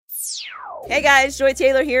Hey guys, Joy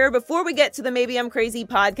Taylor here. Before we get to the Maybe I'm Crazy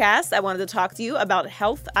podcast, I wanted to talk to you about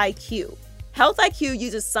Health IQ. Health IQ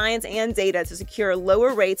uses science and data to secure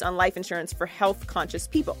lower rates on life insurance for health-conscious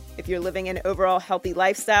people. If you're living an overall healthy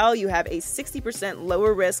lifestyle, you have a 60%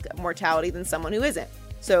 lower risk of mortality than someone who isn't.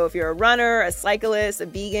 So if you're a runner, a cyclist, a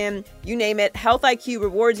vegan, you name it, Health IQ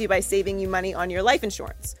rewards you by saving you money on your life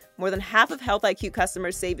insurance. More than half of Health IQ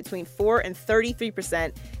customers save between 4 and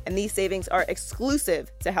 33%, and these savings are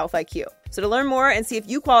exclusive to Health IQ. So to learn more and see if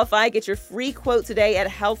you qualify, get your free quote today at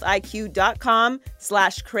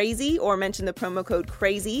healthiq.com/crazy or mention the promo code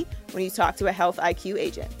crazy when you talk to a Health IQ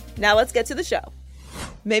agent. Now let's get to the show.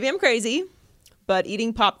 Maybe I'm crazy, but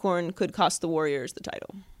eating popcorn could cost the Warriors the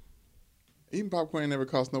title. Eating popcorn never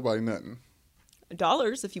cost nobody nothing.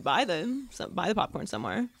 $1 if you buy them. So buy the popcorn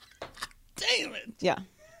somewhere. Damn it. Yeah.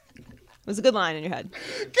 It was a good line in your head.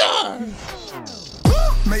 God.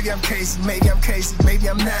 Maybe I'm crazy, maybe I'm crazy, maybe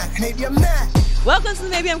I'm not, maybe I'm not. Welcome to the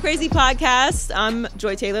Maybe I'm Crazy podcast. I'm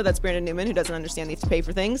Joy Taylor. That's Brandon Newman, who doesn't understand they have to pay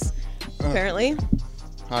for things, apparently.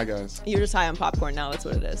 Hi, guys. You're just high on popcorn now. That's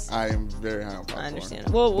what it is. I am very high on popcorn. I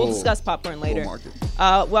understand. We'll discuss popcorn later. Market.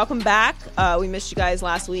 Welcome back. We missed you guys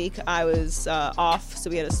last week. I was off,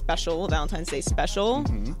 so we had a special, Valentine's Day special.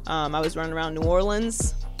 Mm-hmm. I was running around New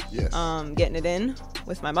Orleans, Yes. getting it in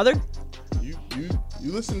with my mother. You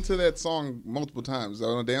listened to that song multiple times. I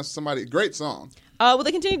want to dance with somebody. Great song. Well,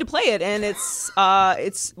 they continue to play it, and it's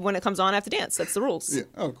when it comes on, I have to dance. That's the rules. Yeah,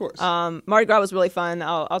 of course. Mardi Gras was really fun.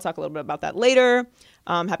 I'll talk a little bit about that later.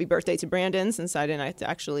 Happy birthday to Brandon, since I didn't have to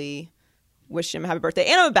actually wish him a happy birthday.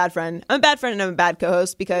 And I'm a bad friend. I'm a bad friend and I'm a bad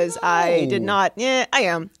co-host because I did not. Yeah, I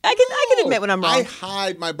am. I can admit when I'm wrong. I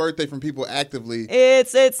hide my birthday from people actively.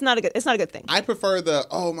 It's not a good thing. I prefer the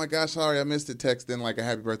oh my gosh, sorry I missed it text than like a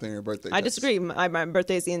happy birthday on your birthday. I disagree. My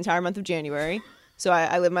birthday is the entire month of January. So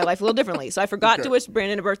I live my life a little differently. So I forgot to wish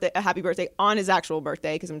Brandon a happy birthday on his actual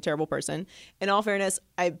birthday because I'm a terrible person. In all fairness,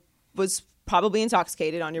 I was probably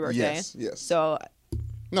intoxicated on your birthday. Yes. So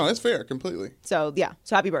no, that's fair, completely. So yeah,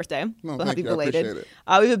 so happy birthday. No, well, thank happy you. belated. I appreciate it.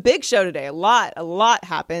 We have a big show today. A lot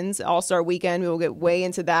happens. All-Star Weekend. We will get way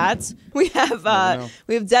into that. We have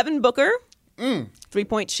Devin Booker,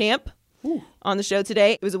 3-point champ, on the show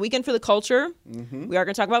today. It was a weekend for the culture. Mm-hmm. We are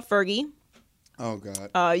going to talk about Fergie. Oh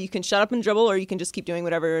God. You can shut up and dribble, or you can just keep doing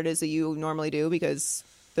whatever it is that you normally do because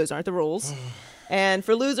those aren't the rules. And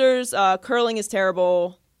for losers, curling is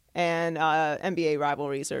terrible. And NBA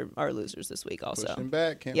rivalries are losers this week also. Pushing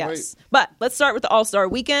back, can't wait. But let's start with the All-Star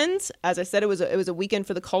Weekend. As I said, it was a weekend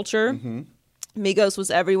for the culture. Mm-hmm. Migos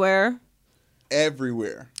was everywhere.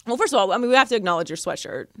 Everywhere. Well, first of all, I mean we have to acknowledge your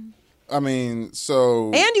sweatshirt. I mean, so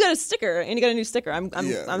and you got a sticker, and you got a new sticker. I'm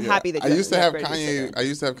happy that you I used to have Kanye. I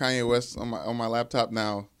used to have Kanye West on my laptop.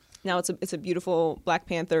 Now it's a beautiful Black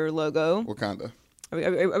Panther logo. Wakanda.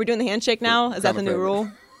 Are we doing the handshake now? Is that the new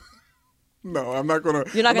rule? No, I'm not gonna.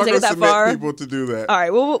 You're not gonna take it that far. People to do that. All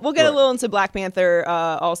right. Well, we'll get a little into Black Panther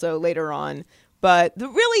also later on, but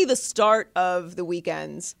really the start of the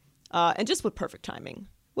weekends, and just with perfect timing.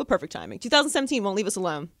 2017 won't leave us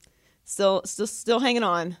alone. Still hanging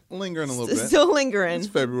on. Lingering a little bit. Still lingering. It's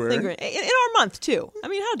February. Lingering. In our month too. I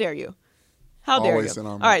mean, how dare you? How dare Always you? In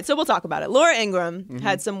our All month. right. So we'll talk about it. Laura Ingraham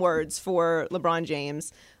had some words for LeBron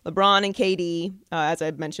James. LeBron and KD, as I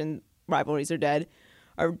mentioned, rivalries are dead.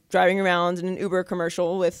 Are driving around in an Uber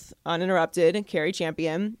commercial with Uninterrupted, Carrie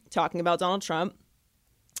Champion, talking about Donald Trump.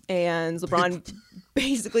 And LeBron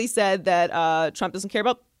basically said that Trump doesn't care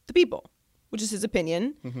about the people, which is his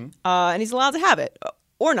opinion. Mm-hmm. And he's allowed to have it,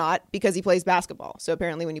 or not, because he plays basketball. So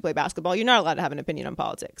apparently when you play basketball, you're not allowed to have an opinion on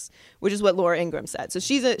politics, which is what Laura Ingraham said. So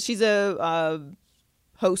she's a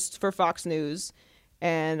host for Fox News.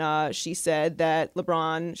 And she said that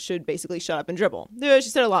LeBron should basically shut up and dribble. She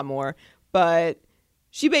said a lot more, but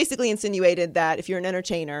she basically insinuated that if you're an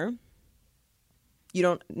entertainer, you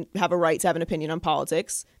don't have a right to have an opinion on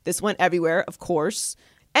politics. This went everywhere, of course.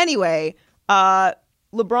 Anyway,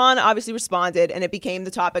 LeBron obviously responded, and it became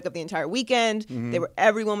the topic of the entire weekend. Mm-hmm.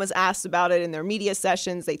 Everyone was asked about it in their media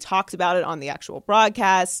sessions. They talked about it on the actual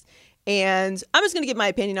broadcast. And I'm just going to give my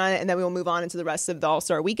opinion on it, and then we will move on into the rest of the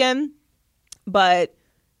All-Star Weekend. But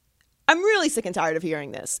I'm really sick and tired of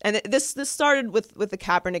hearing this. And this started with the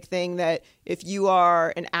Kaepernick thing, that if you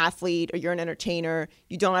are an athlete or you're an entertainer,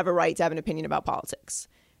 you don't have a right to have an opinion about politics.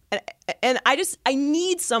 And I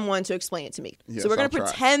need someone to explain it to me. Yes, so we're going to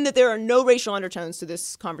pretend that there are no racial undertones to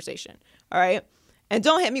this conversation. All right? And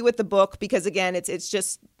don't hit me with the book, because, again, it's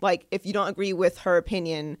just like, if you don't agree with her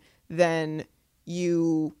opinion, then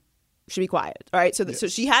you should be quiet. All right. So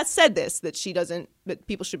she has said this, that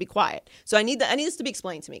people should be quiet. So I need this to be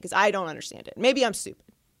explained to me, because I don't understand it. Maybe I'm stupid.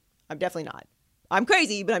 I'm definitely not. I'm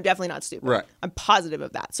crazy, but I'm definitely not stupid. Right. I'm positive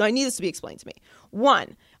of that. So I need this to be explained to me.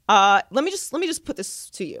 One, let me just put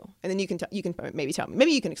this to you, and then you can maybe tell me.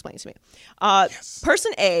 Maybe you can explain it to me.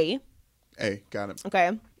 Person A. Got it.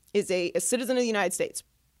 Okay, is a citizen of the United States.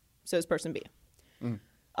 So is person B.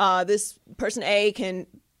 This person A can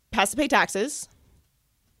pass to pay taxes.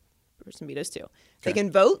 Person B does too. They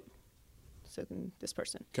can vote. So can this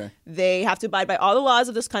person. Okay. They have to abide by all the laws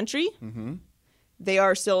of this country. Mm-hmm. They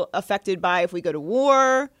are still affected by if we go to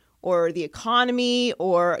war or the economy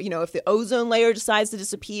or, if the ozone layer decides to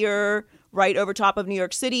disappear right over top of New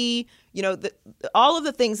York City. All of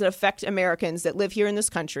the things that affect Americans that live here in this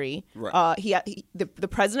country. Right. The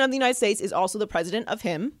president of the United States is also the president of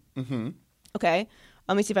him. Mm-hmm. Okay.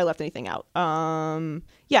 Let me see if I left anything out. Healthcare,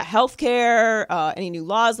 any new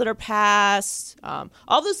laws that are passed.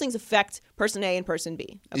 All those things affect person A and person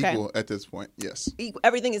B. Okay? Equal at this point, yes.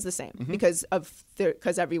 Everything is the same because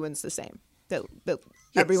everyone's the same.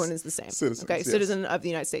 Everyone is the same. Citizens, okay, yes. Citizen of the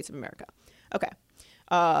United States of America. Okay.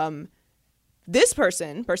 This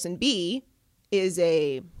person B, is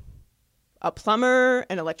a plumber,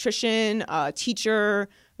 an electrician, a teacher,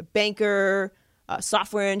 a banker, a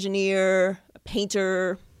software engineer, a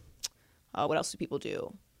painter. What else do people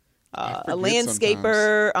do? A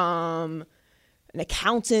landscaper, an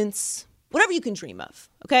accountant, whatever you can dream of.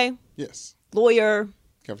 Okay? Yes. Lawyer.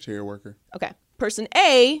 Cafeteria worker. Okay. Person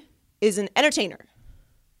A is an entertainer.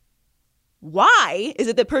 Why is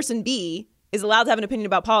it that person B is allowed to have an opinion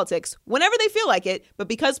about politics whenever they feel like it, but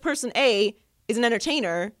because person A is an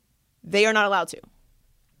entertainer, they are not allowed to?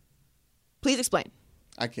 Please explain.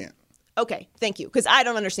 I can't. Okay, thank you, because I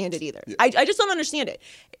don't understand it either. Yeah. I just don't understand it.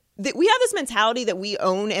 We have this mentality that we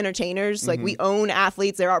own entertainers, like we own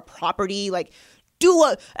athletes, they're our property, like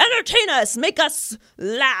entertain us, make us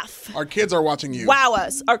laugh. Our kids are watching you. Wow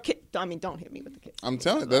us. Don't hit me with the kids. I'm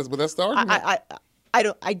telling you, that's the argument.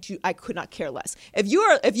 I could not care less.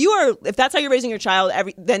 If that's how you're raising your child,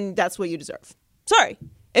 then that's what you deserve. Sorry.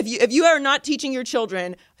 If you are not teaching your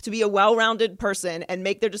children to be a well-rounded person and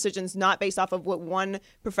make their decisions not based off of what one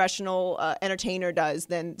professional entertainer does,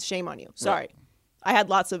 then shame on you. Sorry. Right. I had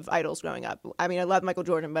lots of idols growing up. I mean, I loved Michael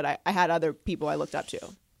Jordan, but I had other people I looked up to.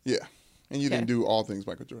 Yeah. And you didn't do all things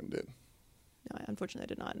Michael Jordan did. No, unfortunately, I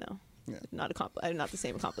did not know. Yeah. I had not the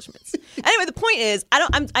same accomplishments. Anyway, the point is, I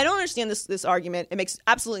don't understand this argument. It makes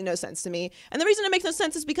absolutely no sense to me. And the reason it makes no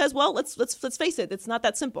sense is because, well, let's face it, it's not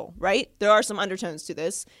that simple, right? There are some undertones to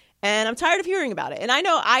this, and I'm tired of hearing about it. And I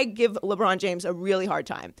know I give LeBron James a really hard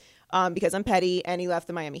time because I'm petty, and he left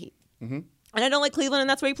the Miami Heat, and I don't like Cleveland, and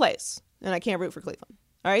that's where he plays, and I can't root for Cleveland.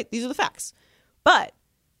 All right, these are the facts. But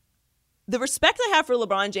the respect I have for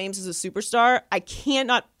LeBron James as a superstar, I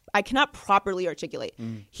cannot properly articulate.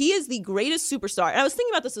 He is the greatest superstar. And I was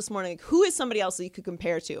thinking about this morning. Like, who is somebody else that you could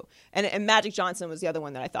compare to? And Magic Johnson was the other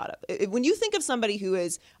one that I thought of. When you think of somebody who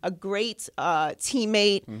is a great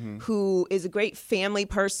teammate, who is a great family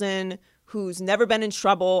person, who's never been in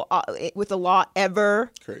trouble with the law ever,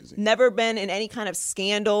 crazy, never been in any kind of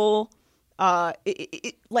scandal,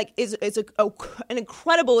 is an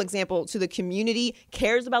incredible example to the community,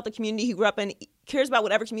 cares about the community he grew up in, cares about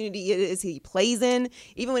whatever community it is he plays in.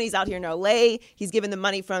 Even when he's out here in LA, he's given the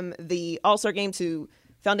money from the All-Star game to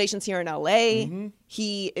foundations here in LA.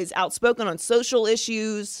 He is outspoken on social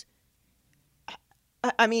issues.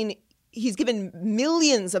 I mean, he's given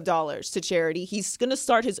millions of dollars to charity. He's going to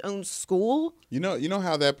start his own school. You know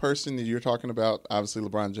how that person that you're talking about, obviously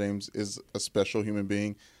LeBron James, is a special human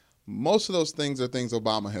being. Most of those things are things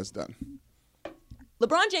Obama has done.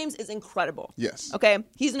 LeBron James is incredible. Yes. Okay?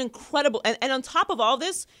 He's an incredible... And on top of all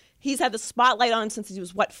this, he's had the spotlight on him since he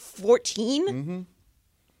was, 14?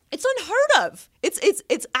 It's unheard of.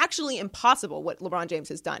 It's actually impossible what LeBron James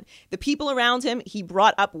has done. The people around him, he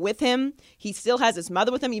brought up with him. He still has his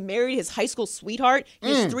mother with him. He married his high school sweetheart.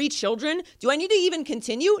 He has 3 children. Do I need to even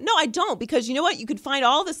continue? No, I don't, because you know what? You could find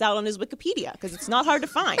all this out on his Wikipedia, because it's not hard to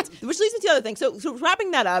find. Which leads me to the other thing. So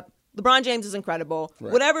wrapping that up, LeBron James is incredible.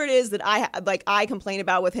 Right. Whatever it is that I complain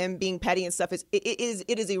about with him being petty and stuff it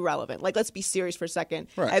is irrelevant. Like, let's be serious for a second.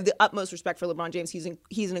 Right. I have the utmost respect for LeBron James. He's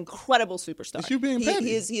an incredible superstar. It's you being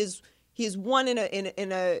petty. He is one in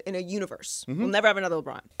a universe. We'll never have another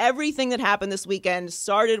LeBron. Everything that happened this weekend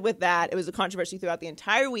started with that. It was a controversy throughout the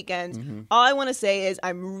entire weekend. All I want to say is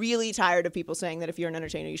I'm really tired of people saying that if you're an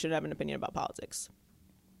entertainer, you should have an opinion about politics.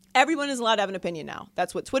 Everyone is allowed to have an opinion now.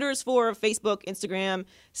 That's what Twitter is for, Facebook, Instagram,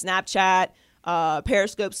 Snapchat,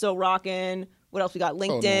 Periscope's still rocking. What else we got?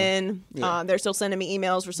 LinkedIn. Yeah. They're still sending me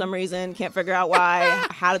emails for some reason. Can't figure out why,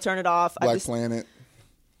 how to turn it off. Black Planet.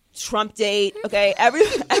 Trump date. Okay,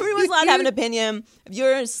 everyone's allowed to have an opinion. If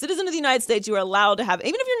you're a citizen of the United States, you are allowed to have,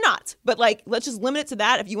 even if you're not, But like, let's just limit it to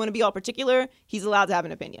that. If you want to be all particular, he's allowed to have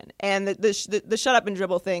an opinion. And the shut up and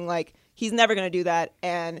dribble thing, like, he's never going to do that.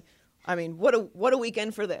 And I mean, what a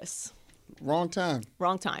weekend for this. Wrong time.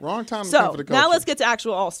 Wrong time. Wrong time. So for the now let's get to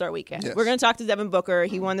actual All-Star weekend. Yes. We're going to talk to Devin Booker.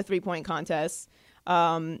 He won the 3-point contest.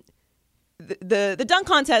 The dunk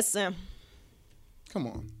contest. Come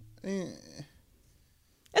on.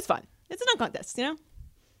 It's fun. It's a dunk contest, you know?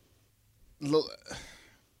 Look,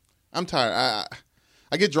 I'm tired.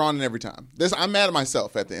 I get drawn in every time. I'm mad at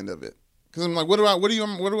myself at the end of it because I'm like, what do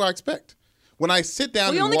I expect? When I sit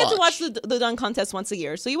down, you only get to watch the dunk contest once a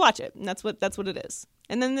year, so you watch it, and that's what it is.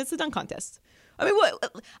 And then it's a dunk contest. I mean,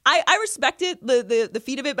 I respect it, the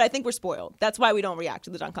feat of it, but I think we're spoiled. That's why we don't react to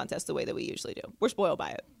the dunk contest the way that we usually do. We're spoiled by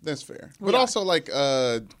it. That's fair. But also, like,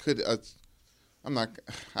 I get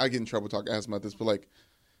in trouble talking about this, but like,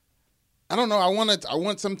 I don't know. I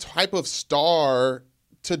want some type of star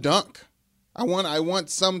to dunk. I want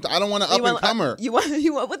some. I don't want an up and comer. You want.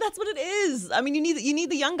 Well, that's what it is. I mean, you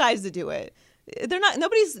need the young guys to do it. They're not. No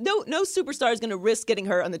superstar is going to risk getting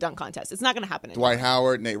hurt on the dunk contest. It's not going to happen anymore. Dwight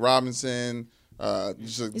Howard, Nate Robinson.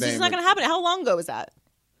 It's not going to happen. How long ago was that?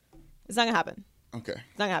 It's not going to happen. Okay.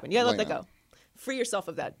 It's not going to happen. You got to let that go. Free yourself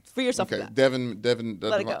of that. Free yourself of that. Devin.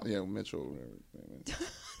 Let it go. Yeah, Mitchell.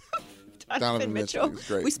 Donovan Mitchell.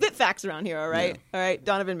 Great. We spit facts around here, all right? Yeah. All right,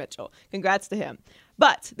 Donovan Mitchell. Congrats to him.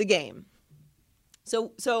 But the game.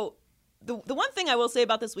 So the one thing I will say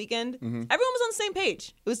about this weekend, everyone was on the same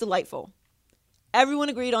page. It was delightful. Everyone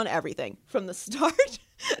agreed on everything. From the start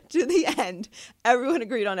to the end, everyone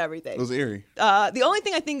agreed on everything. It was eerie. The only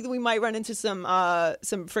thing I think that we might run into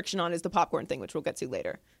some friction on is the popcorn thing, which we'll get to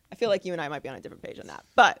later. I feel like you and I might be on a different page on that.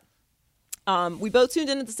 But we both tuned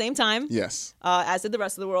in at the same time. Yes. As did the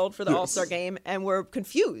rest of the world for the All-Star game, and we're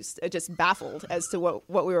confused, just baffled as to what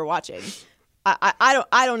we were watching. I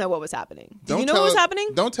don't know what was happening. Do you know what was happening?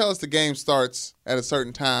 Don't tell us the game starts at a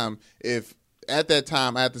certain time if at that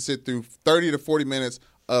time I have to sit through 30 to 40 minutes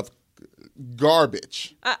of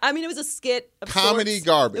garbage. I mean, it was a skit of comedy sorts.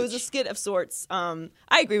 Garbage. It was a skit of sorts. I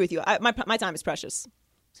agree with you. My time is precious.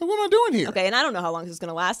 So what am I doing here? Okay, and I don't know how long this is going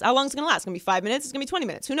to last. How long is it going to last? It's going to be 5 minutes? It's going to be 20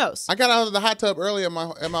 minutes. Who knows? I got out of the hot tub early at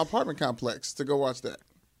my apartment complex to go watch that.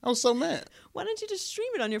 I was so mad. Why don't you just stream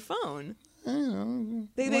it on your phone? You know,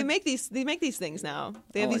 They make these things now.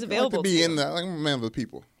 They have these available. I like to be in the. I'm a man of the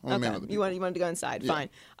people. I'm a man of the people. You wanted to go inside. Yeah.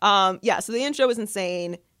 Fine. So the intro was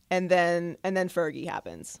insane, and then Fergie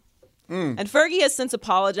happens. And Fergie has since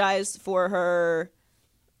apologized for her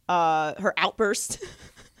outburst.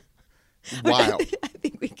 Wild. I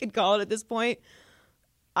think we could call it at this point.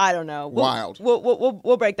 I don't know. Wild.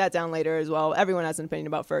 We'll break that down later as well. Everyone has an opinion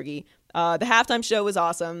about Fergie. The halftime show was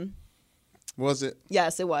awesome. Was it?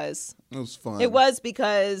 Yes, it was. It was fun. It was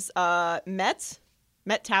because Met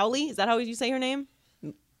Towley, is that how you say her name?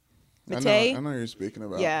 I know you're speaking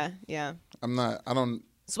about. Yeah.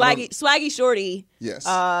 Swaggy Shorty. Yes.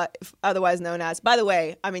 Otherwise known as. By the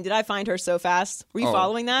way, I mean, did I find her so fast? Were you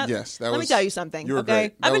following that? Yes. Let me tell you something. You were okay.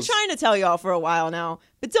 great. I've been trying to tell y'all for a while now,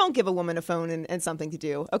 but don't give a woman a phone and something to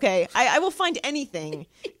do. Okay. I will find anything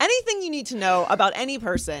you need to know about any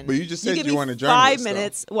person. But you just said you weren't a journalist. journalist. 5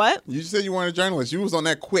 minutes. What? You just said you weren't a journalist. You was on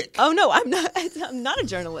that quick. Oh no, I'm not. I'm not a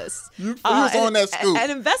journalist. You was on that scoop. An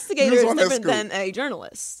investigator is different than a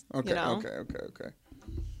journalist. Okay. You know? Okay.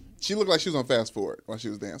 She looked like she was on Fast Forward while she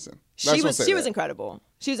was dancing. She was incredible.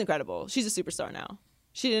 She was incredible. She's a superstar now.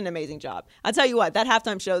 She did an amazing job. I'll tell you what, that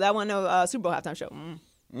halftime show, that one Super Bowl halftime show.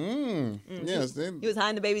 Yes. He was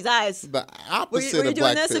hiding the baby's eyes. The opposite were you of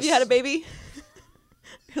doing this Blackfish. if you had a baby?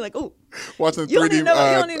 You're like, oh. Watching You don't even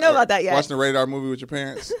know about that yet. Watching the Radar movie with your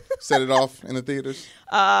parents. Set it off in the theaters.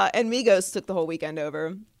 And Migos took the whole weekend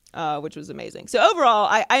over, which was amazing. So overall,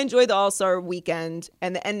 I enjoyed the All-Star weekend,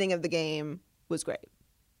 and the ending of the game was great.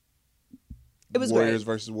 It was Warriors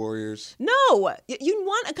great. versus Warriors. No, you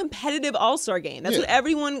want a competitive All-Star game. That's what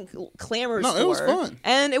everyone clamors for. No, it was fun.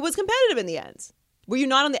 And it was competitive in the end. Were you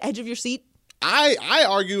not on the edge of your seat? I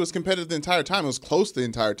argue it was competitive the entire time. It was close the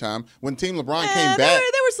entire time. When Team LeBron came back. There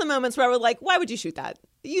were some moments where I was like, why would you shoot that?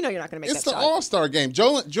 You know you're not going to make that shot. It's the All-Star game.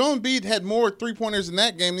 Joel Embiid had more three-pointers in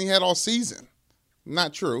that game than he had all season.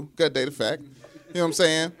 Not true. Gut data fact. You know what I'm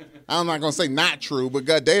saying? I'm not going to say not true, but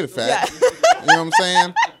gut data fact. Yeah. You know what I'm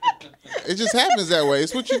saying? It just happens that way.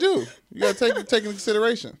 It's what you do. You got to take into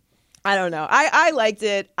consideration. I don't know. I liked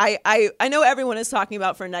it. I know everyone is talking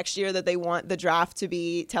about for next year that they want the draft to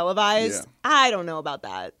be televised. Yeah. I don't know about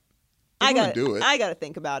that. I got to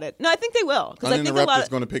think about it. No, I think they will, because I think a lot is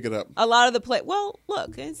going to pick it up. A lot of the play. Well,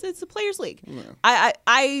 look, it's a players' league. Yeah.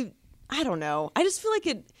 I don't know. I just feel like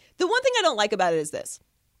it. The one thing I don't like about it is this: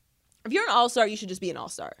 if you're an all-star, you should just be an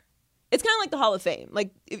all-star. it's kind of like the Hall of Fame.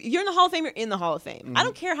 Like, if you're in the Hall of Fame, you're in the Hall of Fame. Mm-hmm. I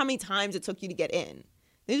don't care how many times it took you to get in.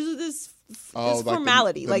 There's this like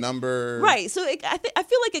formality. The number. Right. So I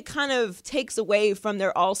feel like it kind of takes away from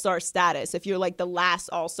their all-star status if you're like the last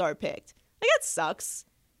all-star picked. Like, that sucks.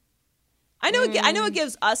 I know it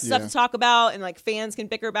gives us stuff to talk about and like fans can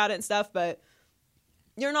bicker about it and stuff, but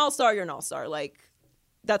you're an all-star, you're an all-star. Like,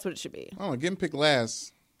 that's what it should be. Oh, getting picked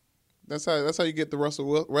last. That's how you get the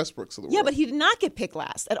Russell Westbrooks of the world. Yeah, but he did not get picked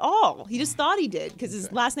last at all. He just thought he did because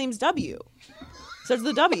his last name's W. Starts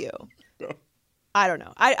with a W. I don't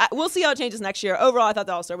know. We'll see how it changes next year. Overall, I thought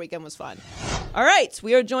the All-Star Weekend was fun. All right,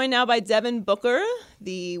 we are joined now by Devin Booker,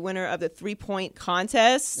 the winner of the 3-point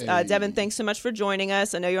contest. Hey. Devin, thanks so much for joining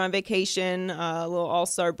us. I know you're on vacation, a little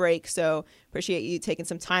All-Star break, so appreciate you taking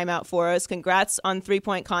some time out for us. Congrats on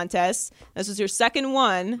 3-point contest. This was your second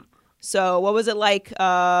one. So what was it like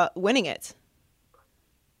winning it?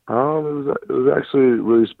 It was actually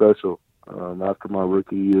really special. After my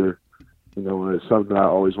rookie year, it's something I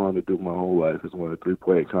always wanted to do my whole life is win a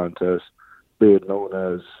 3-point contest, being known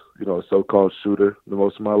as, a so-called shooter the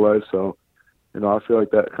most of my life. So, I feel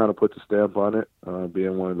like that kind of puts a stamp on it,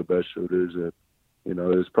 being one of the best shooters. And,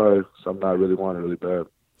 it's probably something I really wanted really bad.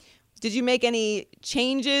 Did you make any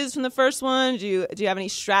changes from the first one? Do you have any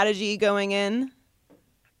strategy going in?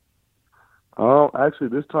 Actually,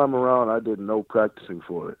 this time around, I did no practicing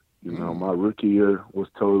for it. My rookie year was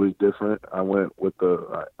totally different. I went with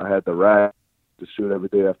I had the rack to shoot every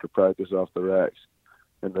day after practice off the racks.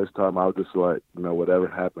 And this time I was just like, whatever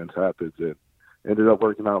happens, happens. And ended up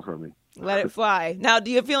working out for me. Let it fly. Now,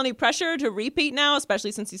 do you feel any pressure to repeat now,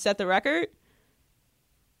 especially since you set the record?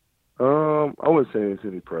 I wouldn't say it's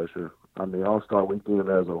any pressure. I mean, All-Star Weekend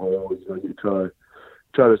as a whole, you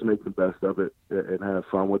try to make the best of it and have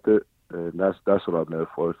fun with it. And that's what I'm there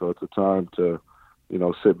for. So it's a time to,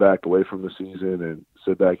 sit back away from the season and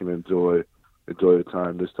sit back and enjoy the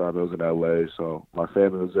time. This time it was in LA, so my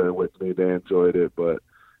family was there with me. They enjoyed it, but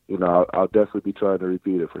I'll definitely be trying to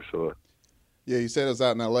repeat it for sure. Yeah, you said it was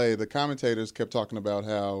out in LA. The commentators kept talking about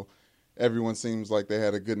how everyone seems like they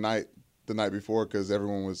had a good night the night before because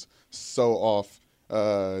everyone was so off.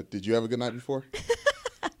 Did you have a good night before?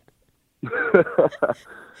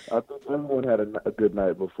 I think everyone had a good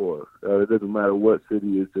night before. It doesn't matter what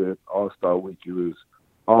city it's in. All-Star Week, it was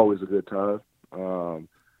always a good time.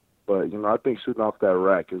 But, I think shooting off that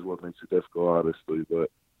rack is what makes it difficult, honestly.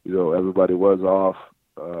 But, everybody was off.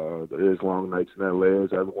 There is long nights in LA,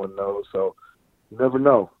 as everyone knows. So, you never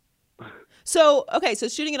know. So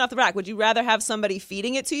shooting it off the rack, would you rather have somebody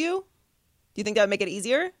feeding it to you? Do you think that would make it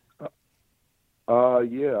easier?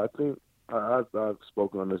 Yeah, I think I've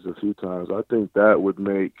spoken on this a few times. I think that would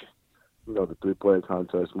make, the 3-point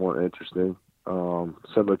contest more interesting,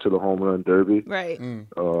 similar to the home run derby. Right. In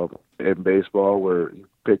baseball, where you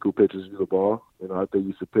pick who pitches you the ball. I think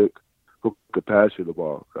you should pick who could pass you the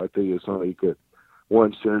ball. I think it's something you could,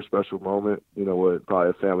 share a special moment, with probably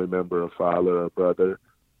a family member, a father, or a brother.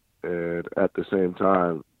 And at the same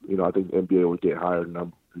time, I think the NBA would get higher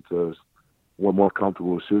numbers because we're more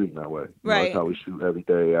comfortable shooting that way. Right. That's how we shoot every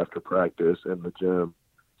day after practice in the gym.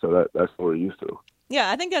 So that's what we're used to.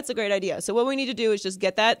 Yeah, I think that's a great idea. So what we need to do is just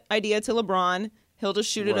get that idea to LeBron. He'll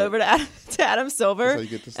just shoot it over to Adam Silver,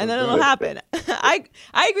 and then it'll happen. I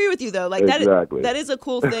agree with you though. Like exactly. that is a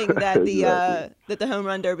cool thing that the Exactly. that the home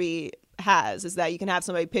run derby has, is that you can have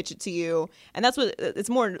somebody pitch it to you, and that's what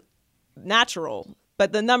it's more natural.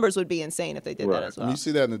 But the numbers would be insane if they did that as well. And you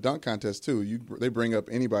see that in the dunk contest too. They bring up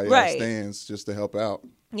anybody in the stands just to help out.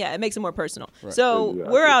 Yeah, it makes it more personal. Right. So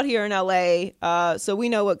Exactly. we're out here in LA, so we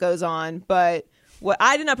know what goes on. But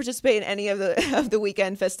I did not participate in any of the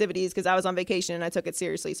weekend festivities because I was on vacation and I took it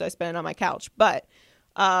seriously, so I spent it on my couch. But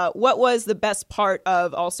what was the best part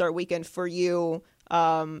of All-Star Weekend for you?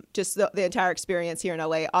 Just the entire experience here in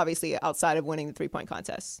LA, obviously outside of winning the 3-point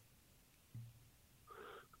contest.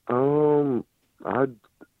 I'd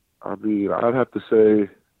have to say,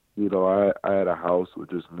 I had a house with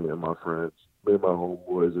just me and my friends, me and my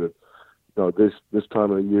homeboys, and this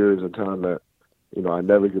time of the year is a time that I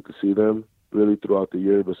never get to see them really throughout the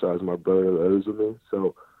year besides my brother that lives with me.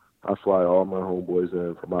 So I fly all my homeboys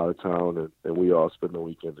in from out of town, and we all spend the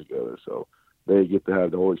weekend together. So they get to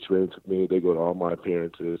have the whole experience with me. They go to all my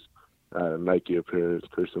appearances. I had a Nike appearance,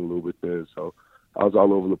 Christian Louboutin. So I was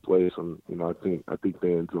all over the place, and I think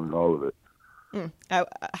they enjoyed all of it.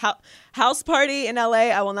 House party in LA.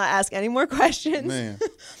 I will not ask any more questions Man.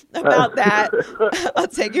 about that. I'll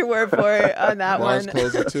take your word for it on that Bars one.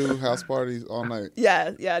 closed at 2, house parties all night.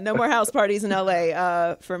 Yeah. No more house parties in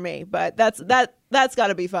LA for me. But that's got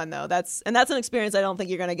to be fun though. That's an experience I don't think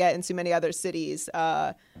you're going to get in too many other cities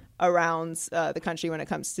around the country when it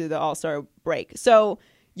comes to the All-Star break. So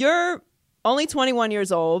you're only 21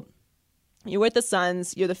 years old. You're with the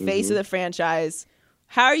Suns. You're the face of the franchise.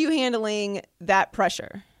 How are you handling that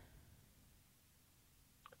pressure?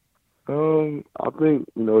 I think,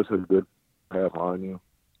 it's a good have on you,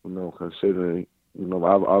 considering,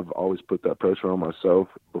 I've always put that pressure on myself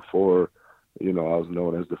before, I was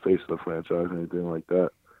known as the face of the franchise or anything like that.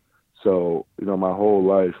 So, my whole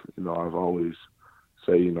life, I've always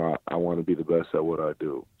say, I want to be the best at what I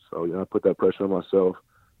do. So, I put that pressure on myself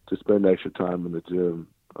to spend extra time in the gym,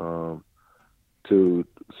 to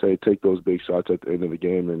say, take those big shots at the end of the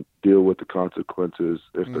game and deal with the consequences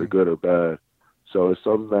if they're good or bad. So it's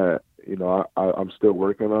something that, I'm still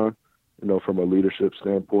working on, from a leadership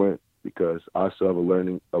standpoint, because I still have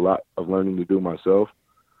a lot of learning to do myself.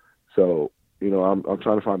 So, I'm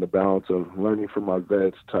trying to find the balance of learning from my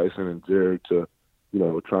vets, Tyson and Jared, to,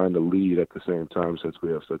 trying to lead at the same time since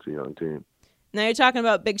we have such a young team. Now you're talking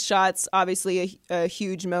about big shots, obviously a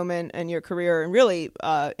huge moment in your career and really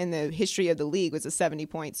in the history of the league was the 70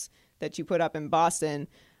 points that you put up in Boston.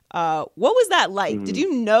 What was that like? Did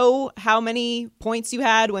you know how many points you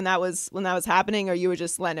had when that was happening, or you were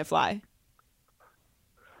just letting it fly?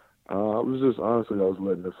 I was just honestly, I was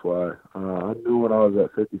letting it fly. I knew when I was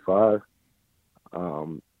at 55.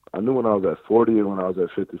 I knew when I was at 40 and when I was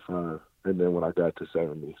at 55, and then when I got to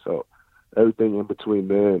 70. So everything in between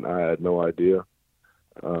then, I had no idea.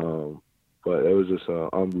 But it was just an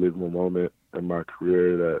unbelievable moment in my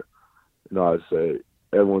career that, I'd say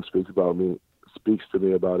everyone speaks to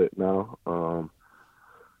me about it now.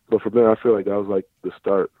 But from there, I feel like that was like the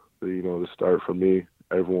start, the start for me.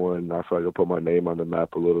 Everyone, I feel like I put my name on the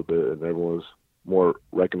map a little bit, and everyone's more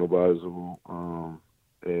recognizable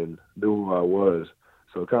and knew who I was.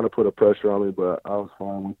 So it kind of put a pressure on me, but I was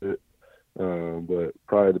fine with it. But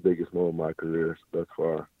probably the biggest moment of my career thus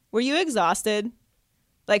far. Were you exhausted?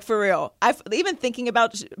 Like, for real? Even thinking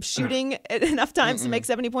about shooting enough times to make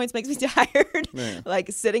 70 points makes me tired.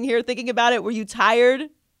 Like, sitting here thinking about it, were you tired?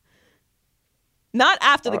 Not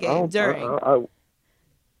after the game, during. I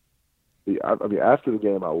mean, after the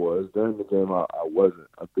game I was. During the game I wasn't.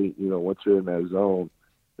 I think, once you're in that zone,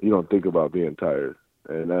 you don't think about being tired.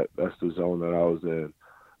 And that's the zone that I was in.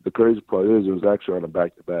 The crazy part is it was actually on a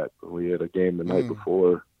back-to-back. We had a game the night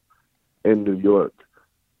before in New York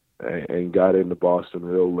and got into Boston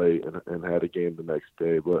real late and had a game the next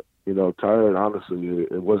day. But, tired, honestly,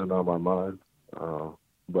 it wasn't on my mind.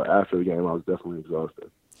 But after the game, I was definitely exhausted.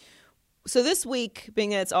 So this week, being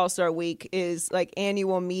that it's All-Star Week, is like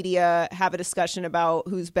annual media have a discussion about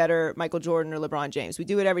who's better, Michael Jordan or LeBron James. We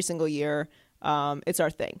do it every single year. It's our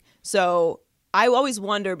thing. So I always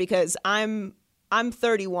wonder, because I'm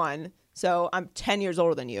 31, so I'm 10 years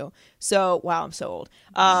older than you. So, wow, I'm so old.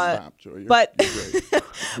 Stop, Joy.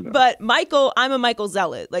 But Michael, I'm a Michael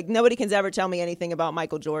zealot. Like, nobody can ever tell me anything about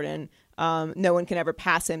Michael Jordan. No one can ever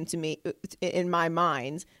pass him to me in my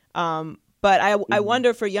mind. But I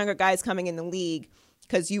wonder for younger guys coming in the league,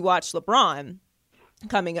 because you watch LeBron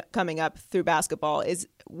coming up through basketball, is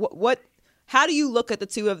how do you look at the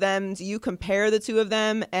two of them? Do you compare the two of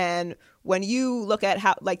them? And when you look at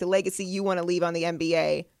how, like, the legacy you want to leave on the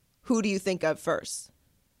NBA, who do you think of first?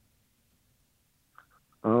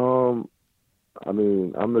 I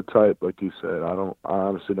mean, I'm the type, like you said, I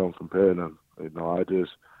honestly don't compare them.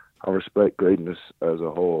 I respect greatness as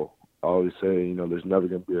a whole. I always say, there's never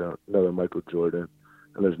going to be another Michael Jordan,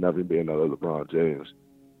 and there's never going to be another LeBron James.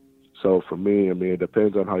 So for me, it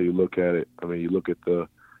depends on how you look at it. You look at the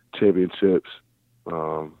championships,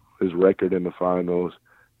 his record in the finals,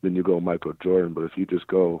 then you go Michael Jordan. But if you just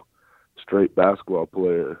go straight basketball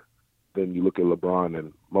player, then you look at LeBron,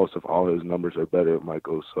 and most of all his numbers are better than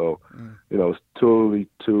Michael. So, it's totally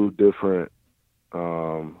two different,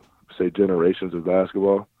 generations of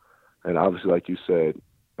basketball. And obviously, like you said,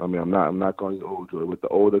 I'm not going old Jordan. With the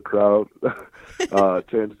older crowd,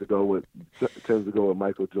 tends to go with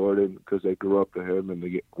Michael Jordan because they grew up to him and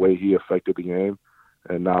the way he affected the game.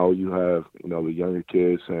 And now you have, the younger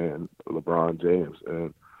kids and LeBron James.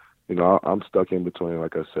 And, I'm stuck in between.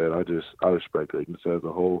 Like I said, I respect greatness as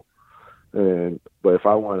a whole. But if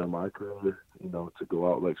I wanted my career, to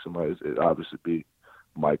go out like somebody, it'd obviously be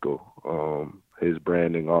Michael. His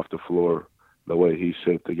branding off the floor, the way he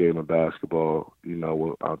shaped the game of basketball,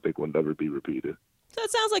 I think will never be repeated. So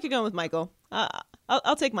it sounds like you're going with Michael.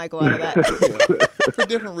 I'll take Michael out of that. For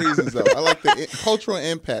different reasons, though. I like the cultural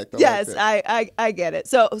impact. Yes, I get it.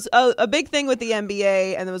 So a big thing with the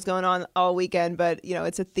NBA, and it was going on all weekend, but,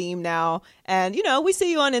 it's a theme now. And, we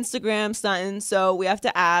see you on Instagram stunting, so we have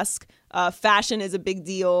to ask. Fashion is a big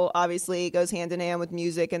deal. Obviously, it goes hand in hand with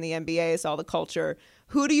music and the NBA. It's all the culture.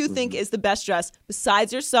 Who do you think is the best dressed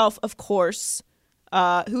besides yourself, of course?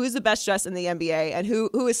 Who is the best dressed in the NBA, and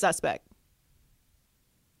who is suspect?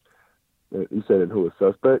 You said who is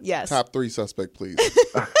suspect? Yes. Top 3 suspect, please.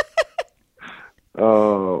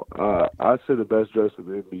 I'd say the best dressed in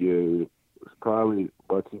the NBA is probably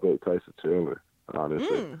my teammate Tyson Chandler,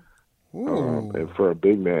 honestly. And for a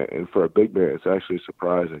big man, it's actually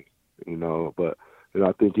surprising, But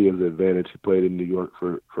I think he has the advantage. He played in New York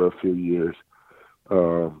for a few years,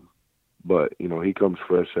 but he comes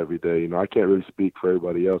fresh every day. I can't really speak for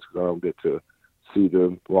everybody else because I don't get to see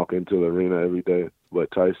them walk into the arena every day. But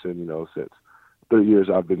Tyson, since 3 years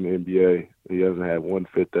I've been in the NBA, he hasn't had one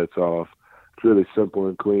fit that's off. It's really simple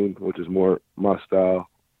and clean, which is more my style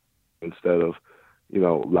instead of,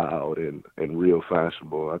 loud and real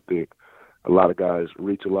fashionable. I think a lot of guys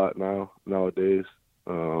reach a lot nowadays.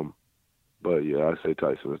 But yeah, I say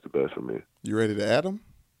Tyson is the best for me. You ready to add him?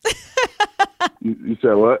 You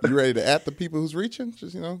said what? You ready to add the people who's reaching?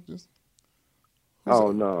 Just.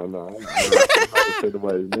 Oh no! I'm not to say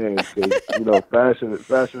nobody's name because fashion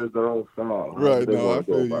is their own style. Right? They No, want I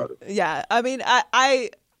to go feel about you. it. Yeah, I mean,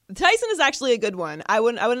 Tyson is actually a good one. I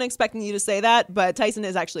wouldn't expect you to say that, but Tyson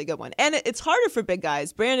is actually a good one. And it's harder for big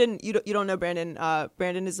guys. Brandon, you don't know Brandon.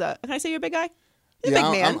 Brandon is can I say you're a big guy? He's a big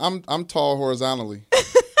man. I'm tall horizontally.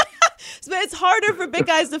 But it's harder for big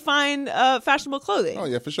guys to find fashionable clothing. Oh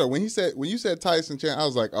yeah, for sure. When you said Tyson Chandler, I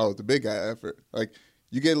was like, oh, the big guy effort. Like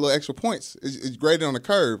you get a little extra points. It's graded on the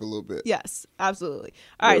curve a little bit. Yes, absolutely.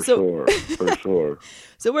 All right, For sure.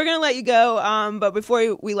 So we're gonna let you go. But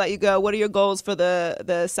before we let you go, what are your goals for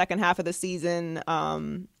the second half of the season,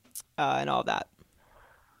 and all of that?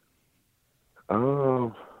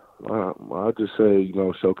 I'd just say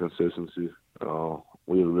show consistency.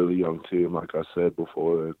 We're a really young team, like I said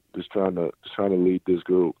before, and just trying to lead this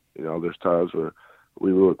group. There's times where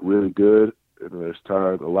we look really good, and there's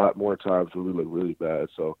a lot more times where we look really bad.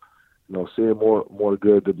 So, seeing more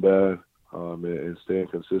good than bad, and staying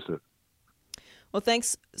consistent. Well,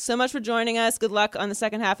 thanks so much for joining us. Good luck on the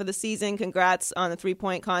second half of the season. Congrats on the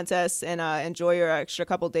 3-point contest, and enjoy your extra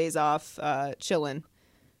couple days off chilling.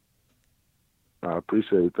 I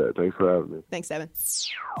appreciate that. Thanks for having me. Thanks, Devin.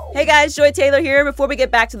 Hey guys, Joy Taylor here. Before we get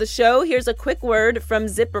back to the show, here's a quick word from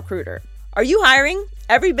ZipRecruiter. Are you hiring?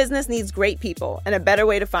 Every business needs great people and a better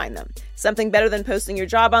way to find them. Something better than posting your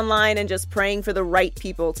job online and just praying for the right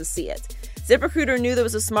people to see it. ZipRecruiter knew there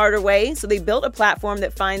was a smarter way, so they built a platform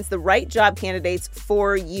that finds the right job candidates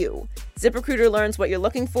for you. ZipRecruiter learns what you're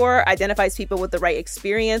looking for, identifies people with the right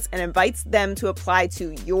experience, and invites them to apply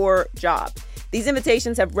to your job. These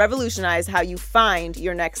invitations have revolutionized how you find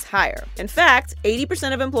your next hire. In fact,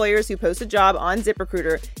 80% of employers who post a job on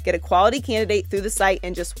ZipRecruiter get a quality candidate through the site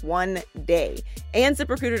in just one day. And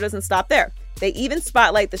ZipRecruiter doesn't stop there. They even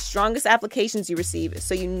spotlight the strongest applications you receive,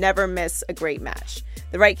 so you never miss a great match.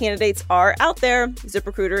 The right candidates are out there.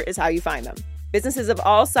 ZipRecruiter is how you find them. Businesses of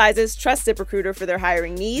all sizes trust ZipRecruiter for their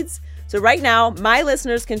hiring needs. So right now, my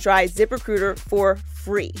listeners can try ZipRecruiter for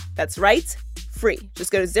free. That's right, free.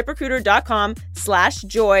 Just go to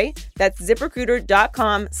ZipRecruiter.com/joy. That's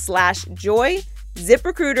ZipRecruiter.com/joy.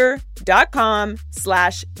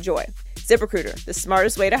 ZipRecruiter.com/joy. ZipRecruiter, the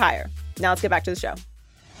smartest way to hire. Now let's get back to the show.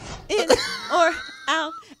 In or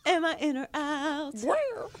out? Am I in or out?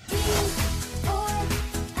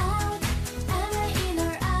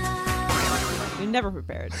 You're never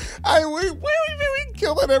prepared. We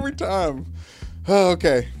kill that every time. Oh,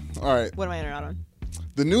 okay. All right. What am I in or out on?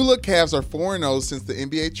 The new look Cavs are 4-0 since the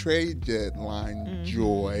NBA trade deadline.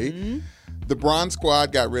 Joy. The Bronze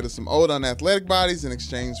squad got rid of some old unathletic bodies in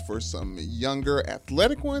exchange for some younger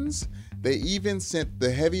athletic ones. They even sent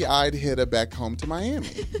the heavy-eyed hitter back home to Miami.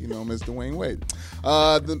 Mr. Dwayne Wade.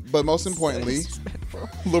 But most importantly,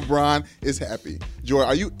 LeBron is happy. Joy,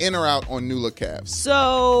 are you in or out on new look Cavs?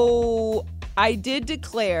 So I did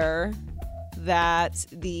declare that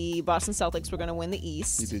the Boston Celtics were going to win the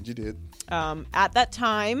East. You did. At that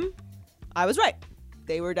time, I was right.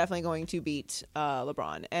 They were definitely going to beat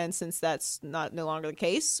LeBron. And since that's no longer the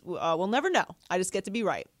case, we'll never know. I just get to be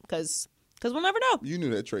right because we'll never know. You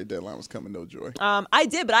knew that trade deadline was coming, though, Joy. I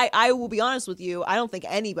did, but I will be honest with you. I don't think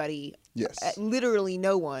anybody, literally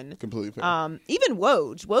no one. Completely fair. Even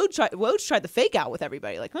Woj. Woj tried the fake out with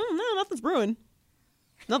everybody. Like, no, nothing's brewing.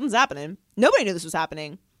 Nothing's happening. Nobody knew this was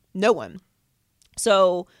happening. No one.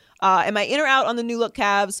 So, am I in or out on the new look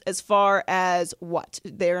Cavs as far as what?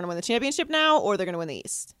 They're going to win the championship now or they're going to win the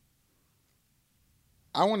East?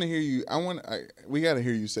 I want to hear you. We got to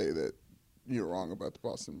hear you say that you're wrong about the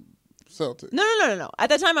Boston Celtics. No. At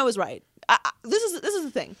that time, I was right. this is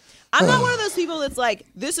the thing. I'm not one of those people that's like,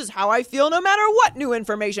 this is how I feel no matter what new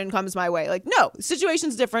information comes my way. Like, no, the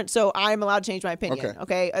situation's different, so I'm allowed to change my opinion.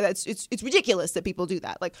 Okay? It's ridiculous that people do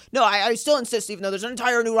that. Like, no, I still insist, even though there's an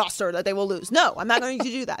entire new roster, that they will lose. No, I'm not going to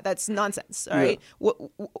do that. That's nonsense. All right?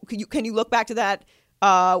 Can you look back to that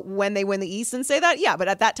when they win the East and say that? Yeah, but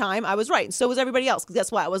at that time, I was right, and so was everybody else. Because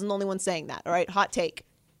guess what? I wasn't the only one saying that. All right? Hot take.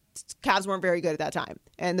 Cavs weren't very good at that time,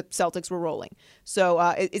 and the Celtics were rolling. So,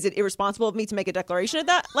 is it irresponsible of me to make a declaration at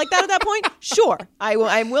that at that point? Sure,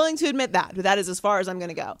 I'm willing to admit that, but that is as far as I'm going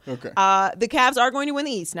to go. Okay. The Cavs are going to win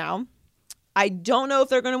the East now. I don't know if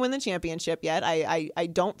they're going to win the championship yet. I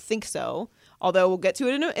don't think so. Although we'll get to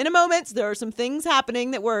it in a moment. There are some things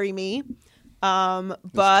happening that worry me.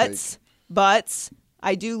 But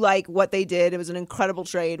I do like what they did. It was an incredible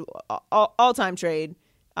trade, all-time trade.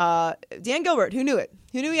 Dan Gilbert, who knew it?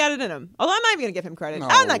 Who knew he had it in him? Although I'm not even going to give him credit. No,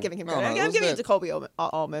 I'm not giving him credit. I'm giving that? it to Kobe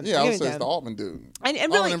Altman. Yeah, I would say it's the Altman dude. And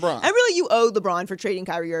Altman really, you owe LeBron for trading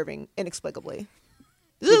Kyrie Irving inexplicably.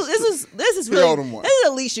 This is really owed him one. This is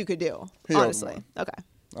the least you could do. He owed him honestly. one. Okay.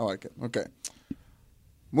 I like it. Okay.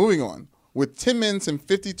 Moving on. With 10 minutes and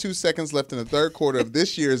 52 seconds left in the third quarter of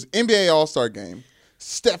this year's NBA All-Star Game,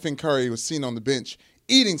 Stephen Curry was seen on the bench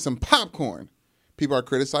eating some popcorn. People are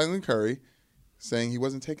criticizing Curry, saying he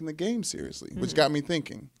wasn't taking the game seriously, which got me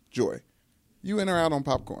thinking, Joy, you in or out on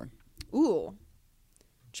popcorn? Ooh.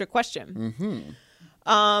 Trick question.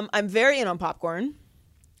 I'm very in on popcorn.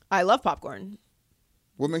 I love popcorn.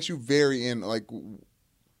 What makes you very in? Like,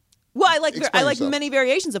 well, I like yourself. many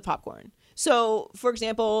variations of popcorn. So, for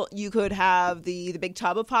example, you could have the big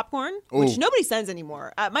tub of popcorn, which nobody sends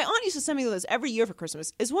anymore. My aunt used to send me those every year for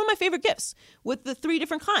Christmas. It's one of my favorite gifts with the 3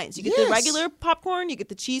 different kinds. You get the regular popcorn, you get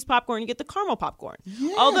the cheese popcorn, you get the caramel popcorn.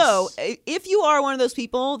 Yes. Although, if you are one of those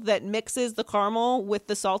people that mixes the caramel with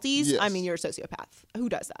the salties, I mean, you're a sociopath. Who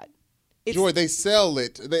does that? Joy, they sell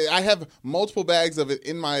it. I have multiple bags of it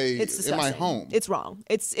in my home. It's wrong.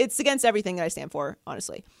 It's against everything that I stand for,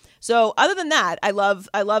 honestly. So other than that, I love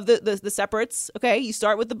the separates. Okay, you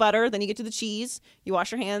start with the butter, then you get to the cheese. You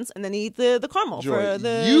wash your hands, and then you eat the caramel. Joy, for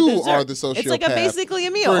the you dessert. are the sociopath. It's like basically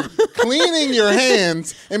a meal. For cleaning your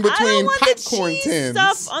hands in between I don't want popcorn the cheese tins.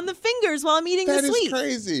 stuff on the fingers while I'm eating the sweet. That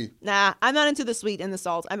is crazy. Nah, I'm not into the sweet and the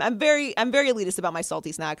salt. I'm very elitist about my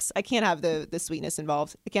salty snacks. I can't have the sweetness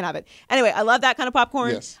involved. I can't have it. Anyway, I love that kind of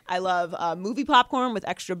popcorn. Yes. I love movie popcorn with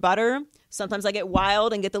extra butter. Sometimes I get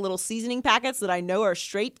wild and get the little seasoning packets that I know are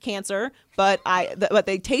straight cancer, but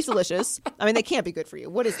they taste delicious. I mean, they can't be good for you.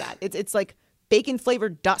 What is that? It's like bacon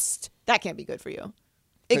flavored dust. That can't be good for you.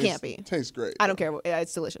 It can't be. Tastes great. I don't care.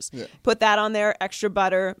 It's delicious. Yeah. Put that on there. Extra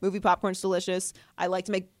butter. Movie popcorn's delicious. I like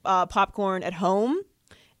to make popcorn at home,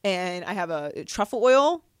 and I have a truffle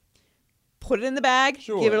oil. Put it in the bag.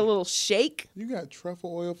 Sure. Give it a little shake. You got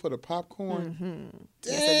truffle oil for the popcorn? Mm-hmm.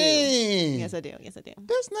 Dang. Yes, I do.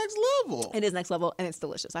 That's next level. It is next level, and it's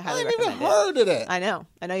delicious. I I highly ain't even recommend it. heard of that. I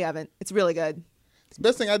know you haven't. It's really good. It's the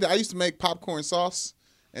best thing I did. I used to make popcorn sauce,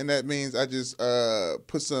 and that means I just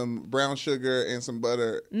put some brown sugar and some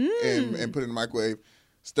butter and put it in the microwave,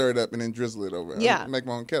 stir it up, and then drizzle it over. Yeah. I make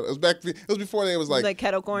my own kettle. It was before they was like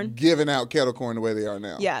kettle corn. giving out kettle corn the way they are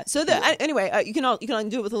now. Yeah. So anyway, you can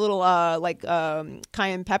do it with a little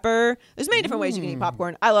cayenne pepper. There's many different ways you can eat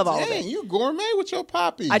popcorn. I love all of it. You gourmet with your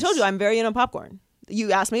poppies. I told you I'm very in on popcorn.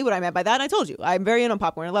 You asked me what I meant by that, and I told you I'm very in on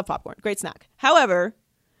popcorn. I love popcorn. Great snack. However,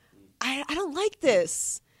 I don't like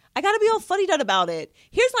this. I got to be all fuddy-dud about it.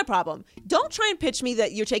 Here's my problem. Don't try and pitch me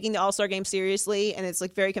that you're taking the All-Star Game seriously and it's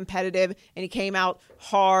like very competitive and it came out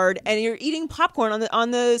hard and you're eating popcorn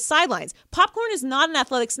on the sidelines. Popcorn is not an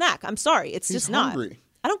athletic snack. I'm sorry. It's just hungry. not.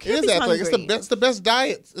 I don't care It if is he's athletic. hungry. It's the best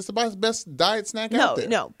diet. It's the best diet snack out there.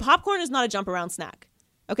 No. Popcorn is not a jump around snack.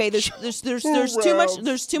 Okay, there's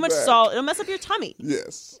too much salt. It'll mess up your tummy.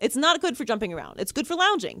 Yes. It's not good for jumping around. It's good for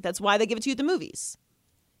lounging. That's why they give it to you at the movies.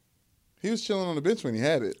 He was chilling on the bench when he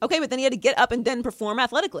had it. Okay, but then he had to get up and then perform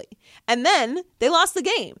athletically. And then they lost the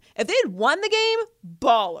game. If they had won the game,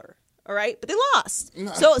 baller. All right? But they lost.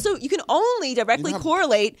 No. So you can only directly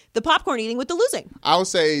correlate the popcorn eating with the losing. I would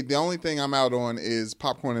say the only thing I'm out on is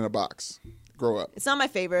popcorn in a box. Grow up. It's not my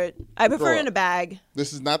favorite. I prefer it in a bag.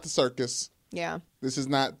 This is not the circus. Yeah. This is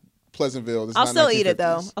not Pleasantville. This I'll is not still eat it,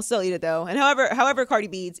 though. 1950s. I'll still eat it, though. And however Cardi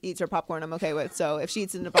B eats her popcorn, I'm okay with. So if she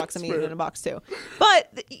eats it in a box, I'm eating it in a box, too.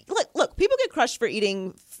 But look, people get crushed for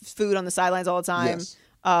eating food on the sidelines all the time. Yes.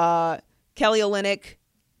 Kelly Olynyk,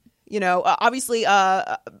 obviously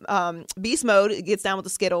Beast Mode gets down with the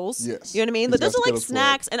Skittles. Yes. You know what I mean? He's But got those are like Skittles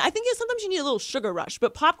snacks. And I think sometimes you need a little sugar rush.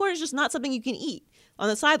 But popcorn is just not something you can eat on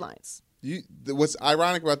the sidelines. What's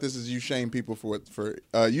ironic about this is you shame people for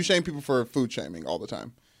food shaming all the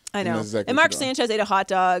time. I know. that's exactly And what Mark you're doing. Sanchez ate a hot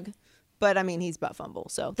dog, but I mean, he's butt fumble.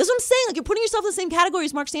 So that's what I'm saying. Like, you're putting yourself in the same category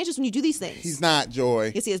as Mark Sanchez when you do these things. He's not,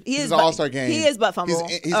 Joy. Yes, he is. He This is an all-star game. He is butt fumble.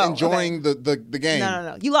 He's enjoying the game.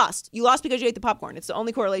 No. You lost. You lost because you ate the popcorn. It's the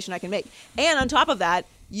only correlation I can make. And on top of that,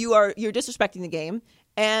 you're disrespecting the game.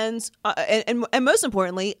 And most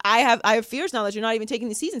importantly, I have fears now that you're not even taking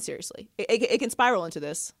the season seriously. It can spiral into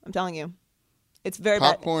this. I'm telling you, it's very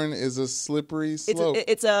Popcorn is a slippery slope.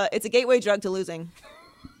 It's a gateway drug to losing.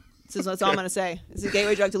 That's all I'm going to say. It's a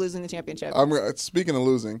gateway drug to losing the championship. Speaking of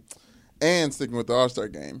losing, and sticking with the All-Star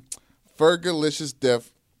game, Fergalicious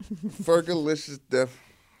Death.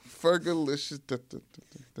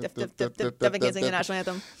 Devin can't sing the national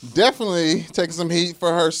anthem. Definitely taking some heat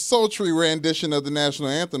for her sultry rendition of the national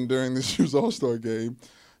anthem during this year's All-Star game.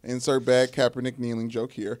 Insert bad Kaepernick kneeling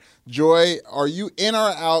joke here. Joy, are you in or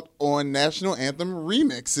out on national anthem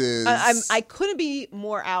remixes? I couldn't be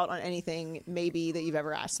more out on anything maybe that you've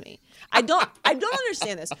ever asked me. I don't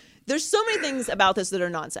understand this. There's so many things about this that are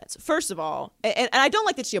nonsense. First of all, and I don't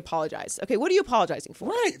like that she apologized. Okay, what are you apologizing for?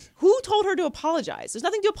 Right. Who told her to apologize? There's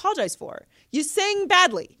nothing to apologize for. You sang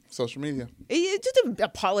badly. Social media. Just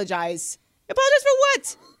apologize. Apologize for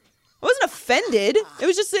what? I wasn't offended. It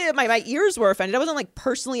was just my ears were offended. I wasn't like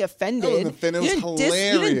personally offended. I wasn't offended. It was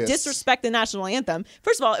hilarious. You didn't disrespect the national anthem.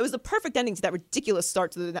 First of all, it was the perfect ending to that ridiculous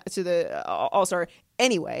start to the All-Star.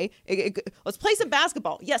 Anyway, let's play some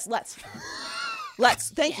basketball. Yes, let's.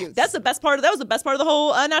 Thank you. That was the best part of the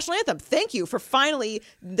whole national anthem. Thank you for finally.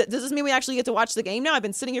 Does this mean we actually get to watch the game now? I've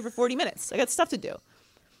been sitting here for 40 minutes. I got stuff to do.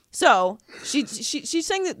 So she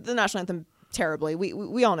sang the national anthem terribly.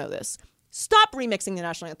 We all know this. Stop remixing the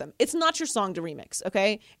national anthem. It's not your song to remix,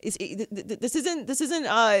 okay? This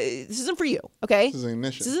isn't for you, okay? This is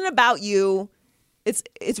Ignition. This isn't about you. It's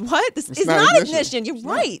what? This is not not Ignition. Ignition. You're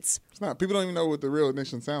right. It's not. People don't even know what the real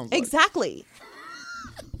Ignition sounds like. Exactly.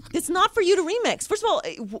 It's not for you to remix. First of all,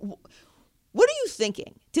 what are you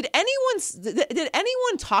thinking? Did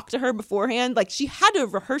anyone talk to her beforehand? Like, she had to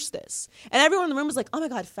have rehearsed this. And everyone in the room was like, oh my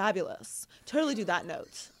God, fabulous. Totally do that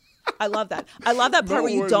note. I love that. I love that part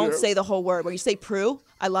where you don't say the whole word, where you say "prue."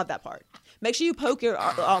 I love that part. Make sure you poke your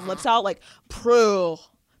lips out like "prue"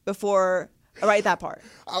 before write that part.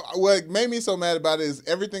 What made me so mad about it is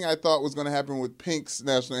everything I thought was going to happen with Pink's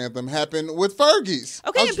national anthem happened with Fergie's.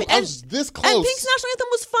 Okay, I was this close. And Pink's national anthem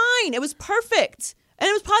was fine. It was perfect. And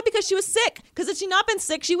it was probably because she was sick. Because if she'd not been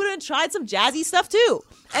sick, she would have tried some jazzy stuff too.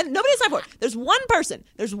 And nobody has time for it. There's one person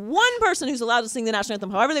who's allowed to sing the national anthem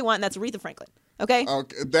however they want, and that's Aretha Franklin. Okay?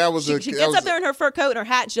 That was she gets up there in her fur coat and her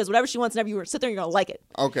hat, and she does whatever she wants, and you sit there and you're going to like it.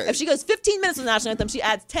 Okay. If she goes 15 minutes with the national anthem, she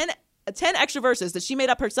adds 10 extra verses that she made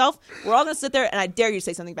up herself. We're all going to sit there, and I dare you to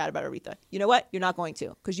say something bad about Aretha. You know what? You're not going to,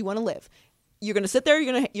 because you want to live. You're going to sit there,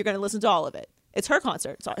 you're going to listen to all of it. It's her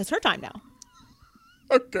concert. It's her time now.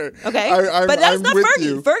 Okay. But that's not Fergie.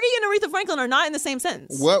 You. Fergie and Aretha Franklin are not in the same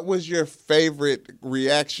sentence. What was your favorite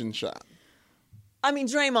reaction shot? I mean,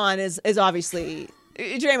 Draymond is obviously...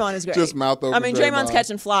 Draymond is great. Just mouth over. I mean, Draymond's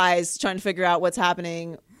catching flies, trying to figure out what's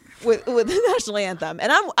happening with the national anthem,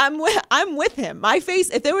 and I'm with him. My face,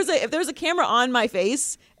 if there was a camera on my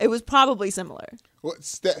face, it was probably similar. Well,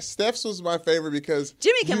 Steph's was my favorite because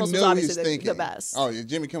Jimmy Kimmel's was obviously the best. Oh yeah,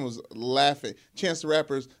 Jimmy Kimmel was laughing. Chance the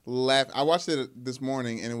Rapper's laugh. I watched it this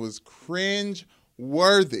morning and it was cringe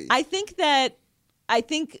worthy. I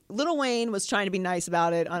think Lil Wayne was trying to be nice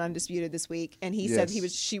about it on Undisputed this week, and he said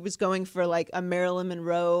she was going for like a Marilyn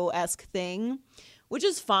Monroe-esque thing, which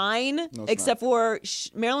is fine, except for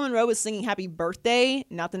Marilyn Monroe was singing Happy Birthday,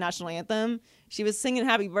 not the national anthem. She was singing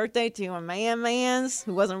Happy Birthday to a man's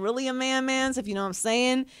who wasn't really a man's, if you know what I'm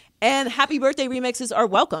saying. And Happy Birthday remixes are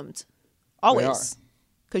welcomed, always,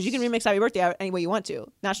 because you can remix Happy Birthday any way you want to.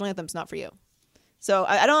 National anthem's not for you. So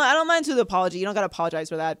I don't mind to the apology. You don't got to apologize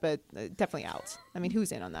for that, but definitely out. I mean,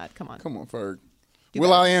 who's in on that? Come on, Ferg.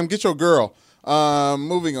 Will.i.am, get your girl.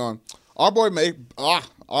 Moving on. Our maker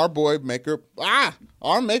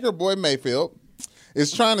boy Mayfield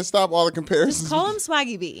is trying to stop all the comparisons. Just call him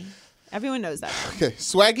Swaggy B. Everyone knows that. Okay,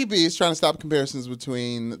 Swaggy B is trying to stop comparisons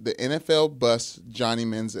between the NFL bust Johnny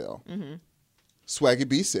Manziel. Mm-hmm. Swaggy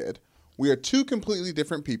B said, "We are two completely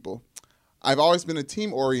different people. I've always been a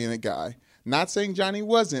team-oriented guy. Not saying Johnny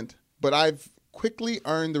wasn't, but I've quickly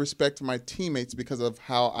earned the respect of my teammates because of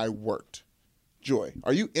how I worked." Joy,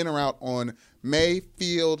 are you in or out on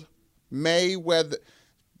Mayweather,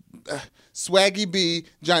 Swaggy B,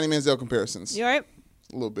 Johnny Manziel comparisons? You all right?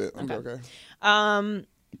 A little bit. I'm okay.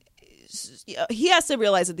 he has to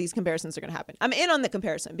realize that these comparisons are going to happen. I'm in on the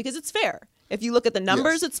comparison because it's fair. If you look at the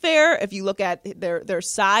numbers, it's fair. If you look at their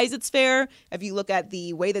size, it's fair. If you look at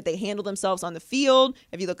the way that they handle themselves on the field,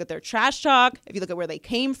 if you look at their trash talk, if you look at where they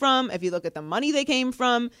came from, if you look at the money they came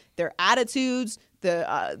from, their attitudes,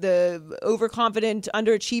 the overconfident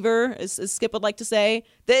underachiever, as Skip would like to say,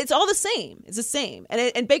 that it's all the same. It's the same.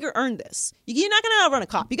 And Baker earned this. You're not going to outrun a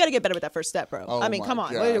cop. You got to get better with that first step, bro. I mean, come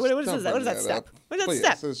on. What is that? What is that step? What is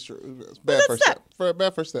that step? It's true. It's bad first step.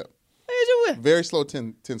 Bad first step. Very slow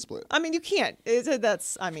 10 split. I mean, you can't. Don't try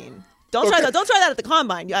that. Don't try that at the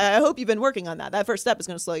combine. I hope you've been working on that. That first step is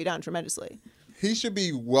going to slow you down tremendously. He should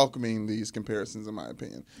be welcoming these comparisons, in my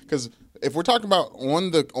opinion, because if we're talking about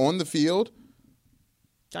on the field.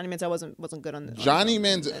 Johnny Manziel wasn't good on the Johnny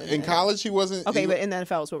Manziel in college. He wasn't. Okay, but in the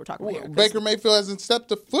NFL is what we're talking about here. Baker Mayfield hasn't stepped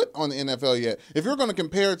a foot on the NFL yet. If you're going to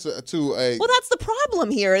compare it to a well, that's the problem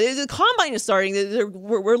here. The combine is starting.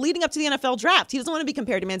 We're leading up to the NFL draft. He doesn't want to be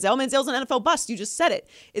compared to Manziel. Manziel's an NFL bust. You just said it.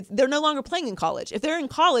 They're no longer playing in college. If they're in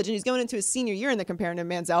college and he's going into his senior year and they're comparing to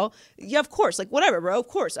Manziel, yeah, of course, like whatever, bro. Of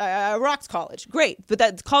course, I rocked college. Great, but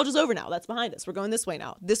that college is over now. That's behind us. We're going this way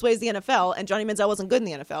now. This way is the NFL, and Johnny Manziel wasn't good in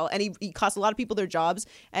the NFL, and he cost a lot of people their jobs,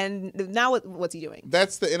 and now what's he doing?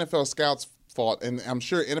 That's the NFL scouts' fault. And I'm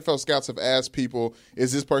sure NFL scouts have asked people,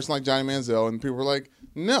 is this person like Johnny Manziel? And people were like,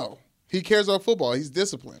 no. He cares about football. He's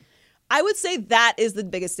disciplined. I would say that is the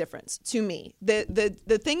biggest difference to me.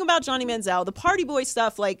 The thing about Johnny Manziel, the party boy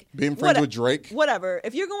stuff, like being friends with Drake. Whatever.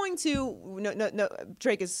 If you're going to no,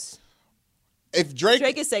 Drake is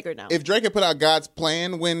Drake is sacred now. If Drake had put out God's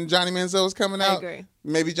Plan when Johnny Manziel was coming out, I agree.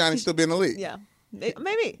 Maybe Johnny'd still be in the league. Yeah.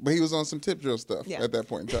 Maybe. But he was on some tip drill stuff at that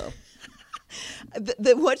point in time.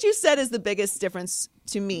 What you said is the biggest difference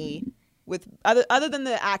to me, with other than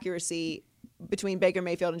the accuracy between Baker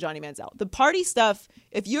Mayfield and Johnny Manziel. The party stuff,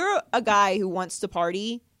 if you're a guy who wants to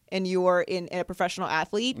party and you're in a professional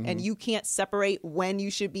athlete and you can't separate when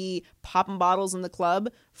you should be popping bottles in the club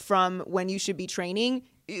from when you should be training,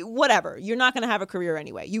 whatever, you're not going to have a career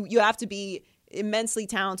anyway. You have to be immensely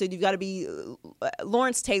talented. You've got to be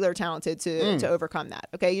Lawrence Taylor talented to overcome that.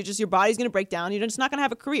 Okay, your body's going to break down. You're just not going to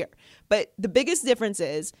have a career. But the biggest difference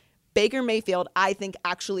is Baker Mayfield, I think,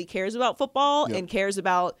 actually cares about football and cares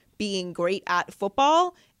about being great at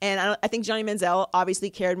football. And I think Johnny Manziel obviously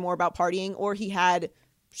cared more about partying, or he had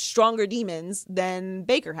stronger demons than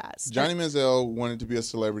Baker has. Johnny Manziel wanted to be a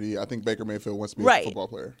celebrity. I think Baker Mayfield wants to be a football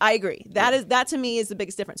player. I agree. That to me is the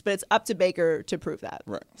biggest difference. But it's up to Baker to prove that.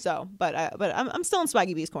 Right. So, but I'm still in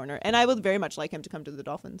Swaggy B's corner, and I would very much like him to come to the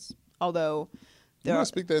Dolphins. Although you want to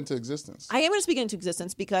speak that into existence. I am going to speak it into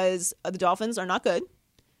existence because the Dolphins are not good,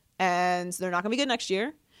 and they're not going to be good next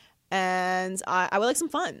year. And I would like some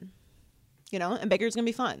fun, and Baker's going to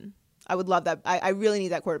be fun. I would love that. I really need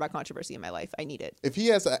that quarterback controversy in my life. I need it. If he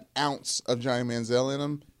has an ounce of Johnny Manziel in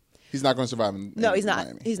him, he's not going to survive in he's not.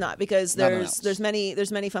 Miami. He's not, because there's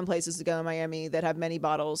many fun places to go in Miami that have many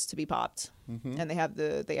bottles to be popped, and they have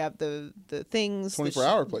the things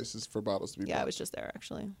 24-hour places for bottles to be popped. Yeah, I was just there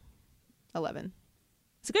actually. 11.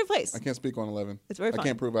 It's a great place. I can't speak on 11. It's very fun. I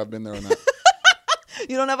can't prove I've been there or not.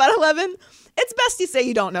 You don't know about 11? It's best you say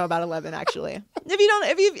you don't know about 11, actually.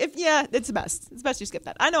 It's best. It's best you skip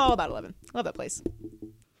that. I know all about 11. Love that place.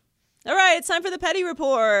 All right, it's time for the Petty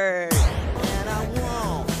Report. And I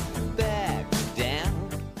won't back down.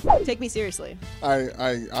 Take me seriously.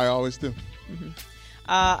 I always do. Mm-hmm.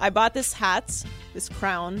 I bought this hat, this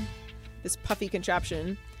crown, this puffy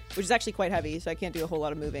contraption, which is actually quite heavy, so I can't do a whole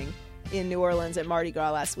lot of moving, in New Orleans at Mardi Gras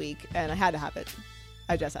last week, and I had to have it.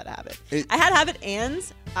 I just had to have it. I had to have it, and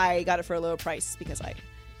I got it for a low price because I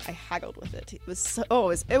haggled with it. It was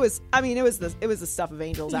the stuff of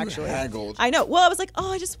angels, actually. You haggled. I know. Well, I was like,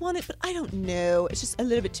 I just want it, but I don't know. It's just a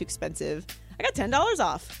little bit too expensive. I got $10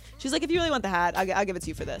 off. She's like, if you really want the hat, I'll give it to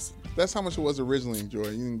you for this. That's how much it was originally, Joy. You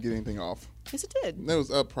didn't get anything off. Yes, it did. That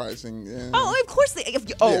was up pricing. Yeah. Oh, of course.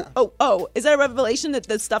 Is that a revelation that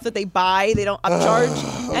the stuff that they buy, they don't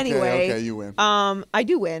upcharge? Okay, anyway. Okay, you win. I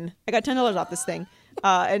do win. I got $10 off this thing.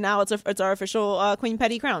 And now it's our official Queen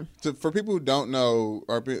Petty crown. So for people who don't know,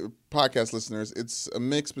 our podcast listeners, it's a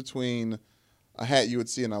mix between a hat you would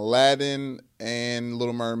see in Aladdin and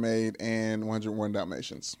Little Mermaid and 101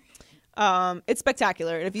 Dalmatians. It's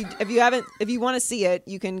spectacular. And if you want to see it,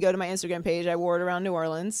 you can go to my Instagram page. I wore it around New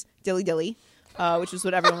Orleans, dilly dilly, which is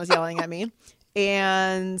what everyone was yelling at me.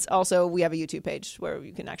 And also, we have a YouTube page where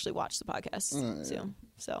you can actually watch the podcast too.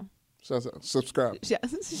 So. Subscribe. Yeah,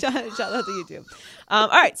 shout out to YouTube. All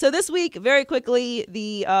right, so this week, very quickly,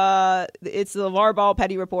 it's the LeVar Ball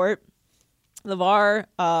Petty Report. LeVar,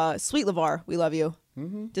 sweet LeVar, we love you.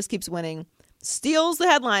 Mm-hmm. Just keeps winning. steals the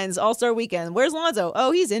headlines All-Star Weekend. Where's Lonzo?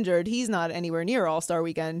 Oh, he's injured. He's not anywhere near All-Star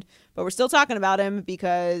Weekend. But we're still talking about him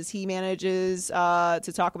because he manages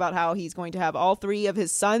to talk about how he's going to have all 3 of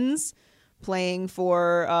his sons playing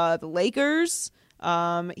for the Lakers.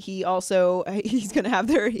 He's going to have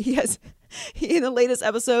in the latest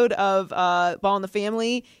episode of Ball in the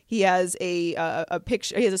Family, he has a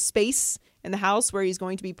picture. He has a space in the house where he's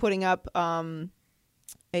going to be putting up a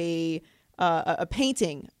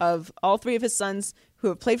painting of all 3 of his sons who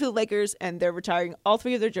have played for the Lakers, and they're retiring all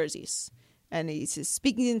 3 of their jerseys. And he's just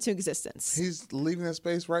speaking into existence. He's leaving that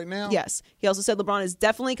space right now? Yes. He also said LeBron is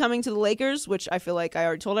definitely coming to the Lakers, which I feel like I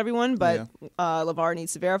already told everyone, but LeVar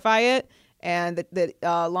needs to verify it. And that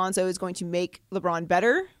Lonzo is going to make LeBron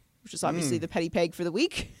better, which is obviously the petty peg for the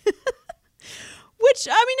week. Which,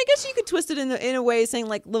 I mean, I guess you could twist it in a way saying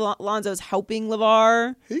like Lonzo's helping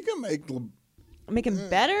LeVar. He can make him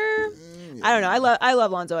better. I don't know. I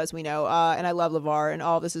love Lonzo, as we know, and I love LeVar, and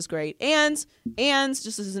all of this is great. And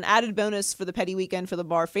just as an added bonus for the petty weekend for the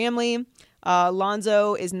LeVar family,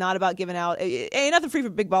 Lonzo is not about giving out. Ain't nothing free for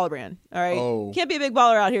Big Baller Brand. All right, Can't be a big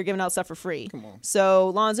baller out here giving out stuff for free. Come on. So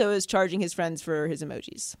Lonzo is charging his friends for his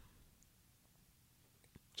emojis.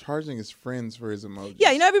 Charging his friends for his emojis.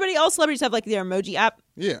 Yeah, everybody, all celebrities have like their emoji app.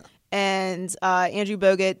 Yeah. And Andrew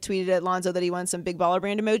Bogut tweeted at Lonzo that he wants some Big Baller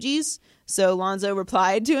Brand emojis. So Lonzo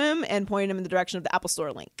replied to him and pointed him in the direction of the Apple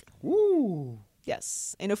Store link. Woo.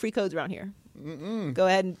 Yes. Ain't no free codes around here. Go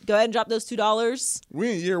ahead and drop those $2.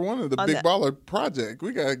 We in year 1 of the Big Baller project.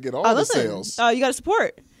 We gotta get all the sales. You gotta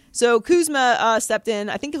support. So Kuzma stepped in.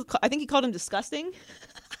 I think he called him disgusting.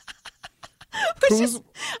 Which is,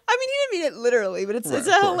 I mean, he didn't mean it literally, but it's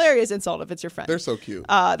a hilarious insult if it's your friend. They're so cute.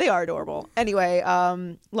 They are adorable. Anyway,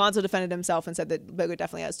 Lonzo defended himself and said that Bogut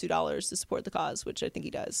definitely has $2 to support the cause, which I think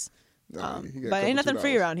he does. But ain't nothing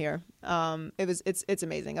free around here. It's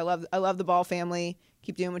amazing. I love the Ball family.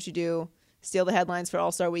 Keep doing what you do. Steal the headlines for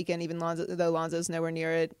All-Star Weekend, even though Lonzo's nowhere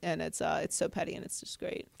near it, and it's so petty and it's just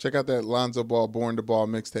great. Check out that Lonzo Ball Born to Ball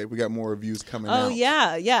mixtape. We got more reviews coming out. Oh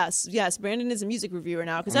yeah, yes. Brandon is a music reviewer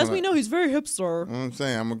now because as we know, he's very hipster. You know what I'm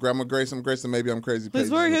saying, I'm gonna grab my Grace, and maybe I'm crazy. He's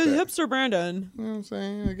very hipster, Brandon. You know what I'm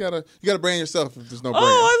saying? You gotta brand yourself if there's no brand.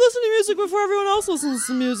 I listen to music before everyone else listens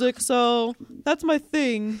to music, so that's my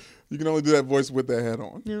thing. You can only do that voice with that hat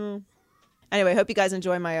on. Yeah. Anyway, hope you guys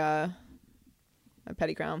enjoy my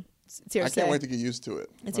petty crown. It's here to stay. I can't wait to get used to it.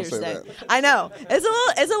 It's here to stay. I know. It's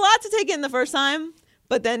a lot to take in the first time,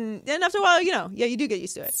 but then after a while, you do get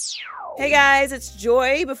used to it. Hey guys, it's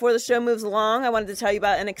Joy. Before the show moves along, I wanted to tell you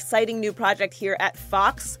about an exciting new project here at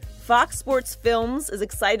Fox. Fox Sports Films is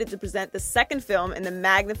excited to present the second film in the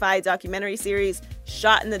magnified documentary series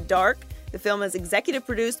Shot in the Dark. The film is executive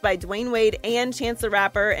produced by Dwayne Wade and Chance the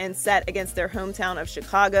Rapper and set against their hometown of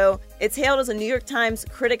Chicago. It's hailed as a New York Times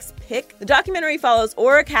Critics' Pick. The documentary follows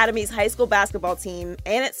Orr Academy's high school basketball team,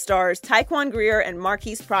 and it stars Taekwon Greer and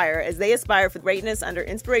Marquise Pryor as they aspire for greatness under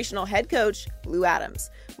inspirational head coach Lou Adams,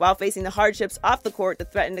 while facing the hardships off the court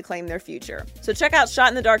that threaten to claim their future. So check out Shot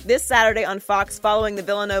in the Dark this Saturday on Fox following the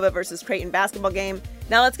Villanova versus Creighton basketball game.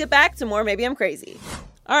 Now let's get back to more Maybe I'm Crazy.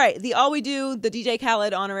 All right, the DJ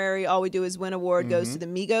Khaled honorary All We Do Is Win award goes to the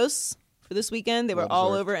Migos for this weekend. They were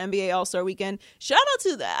all over NBA All-Star Weekend. Shout out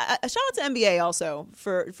to NBA also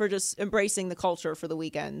for just embracing the culture for the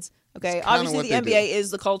weekends. Okay, obviously the NBA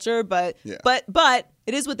is the culture, but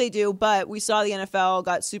it is what they do. But we saw the NFL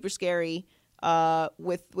got super scary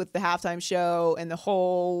with the halftime show and the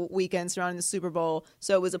whole weekend surrounding the Super Bowl.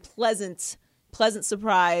 So it was a pleasant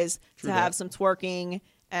surprise to have some twerking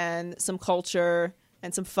and some culture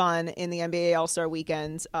and some fun in the NBA All-Star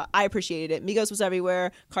Weekend. I appreciated it. Migos was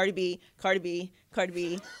everywhere. Cardi B.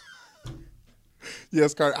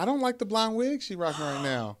 Yes, Cardi. I don't like the blonde wig she rocking right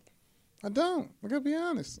now. I don't. I gotta be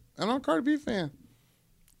honest. I'm not a Cardi B fan.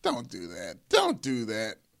 Don't do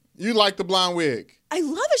that. You like the blonde wig? I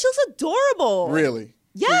love it. She looks adorable. Really?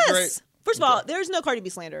 Yes. First of all, there's no Cardi B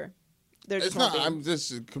slander. It's not. I'm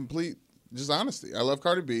just honesty. I love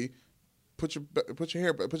Cardi B. Put your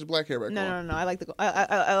black hair back on. No. I like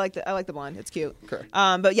the blonde. It's cute. Okay.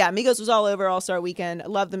 But yeah, Migos was all over All-Star Weekend. I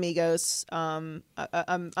love the Migos. I'm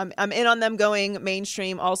in on them going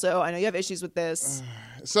mainstream. Also, I know you have issues with this.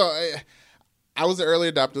 So I was an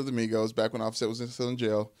early adopter of the Migos back when Offset was still in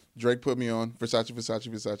jail. Drake put me on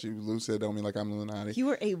Versace. Lou said, "Don't mean like I'm Illuminati." You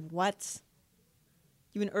were a what?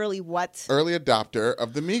 You an early what? Early adopter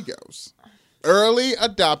of the Migos. Early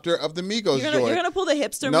adopter of the Migos. You're gonna pull the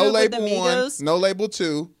hipster no move label with the Migos. 1, no label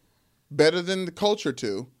 2, better than the culture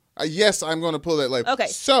 2. Yes, I'm going to pull that label. Okay.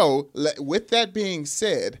 So, with that being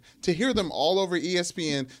said, to hear them all over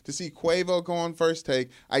ESPN, to see Quavo go on First Take,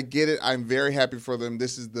 I get it. I'm very happy for them.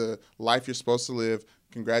 This is the life you're supposed to live.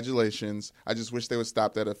 Congratulations. I just wish they would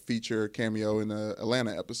stop at a feature cameo in the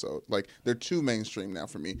Atlanta episode. Like, they're too mainstream now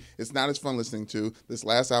for me. It's not as fun listening to. This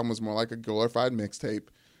last album was more like a glorified mixtape.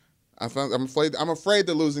 I'm afraid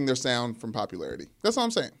they're losing their sound from popularity. That's all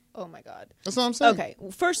I'm saying. Oh, my God. That's all I'm saying. Okay.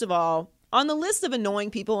 Well, first of all, on the list of annoying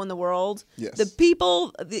people in the world, yes. the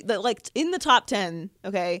people that like in the top 10,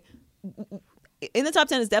 okay, in the top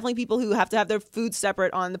 10 is definitely people who have to have their food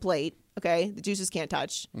separate on the plate, okay? The juices can't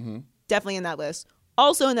touch. Mm-hmm. Definitely in that list.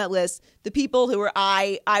 Also in that list, the people who were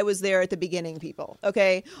I was there at the beginning people,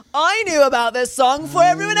 okay? I knew about this song before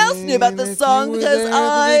everyone else knew about this song because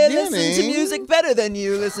I listen to music better than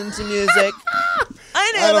you listen to music.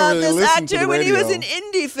 I knew about this actor when he was in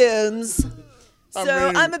indie films.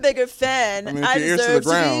 So I'm a bigger fan. I deserve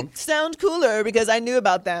to sound cooler because I knew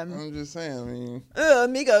about them. I'm just saying,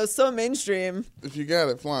 Migos, so mainstream. If you got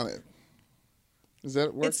it, flaunt it. Does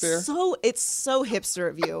that work there? It's so hipster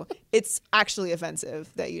of you. It's actually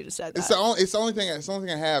offensive that you just said that. It's the only thing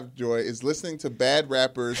I have, Joy, is listening to bad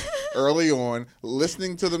rappers early on,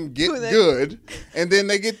 listening to them get good, and then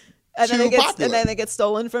they get popular. And then they get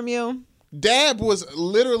stolen from you. Dab was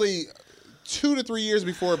literally 2 to 3 years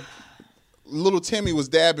before Little Timmy was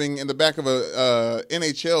dabbing in the back of a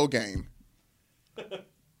NHL game.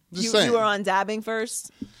 Just saying. You were on dabbing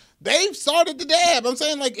first? They started the dab. I'm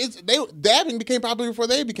saying, like, dabbing became popular before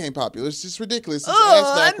they became popular. It's just ridiculous. It's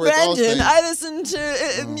I'm Brandon. I listen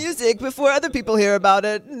to music before other people hear about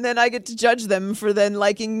it, and then I get to judge them for then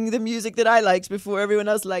liking the music that I liked before everyone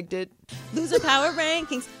else liked it. Loser power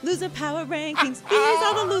rankings. Loser power rankings. These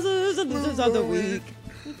are the losers. The losers of the week.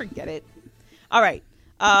 Forget it. All right.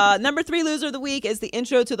 Number 3 loser of the week is the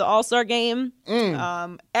intro to the All-Star game.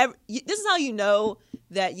 This is how you know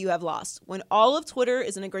that you have lost. When all of Twitter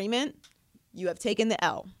is in agreement, you have taken the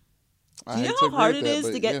L. Do you know how hard it is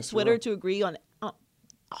to get Twitter to agree on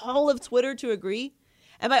all of Twitter to agree?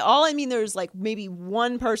 And by all, I mean there's like maybe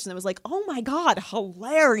one person that was like, oh my God,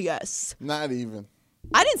 hilarious. Not even.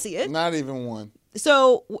 I didn't see it. Not even one.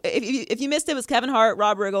 So if you missed it, it was Kevin Hart,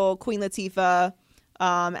 Rob Riggle, Queen Latifah,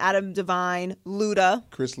 Adam Devine, Luda.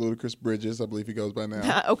 Chris Ludacris Bridges, I believe he goes by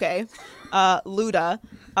now. Okay. Luda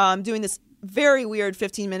doing this very weird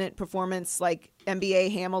 15-minute performance like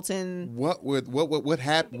NBA Hamilton. What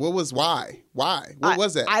happened? What was why? What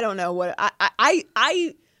was that? I don't know what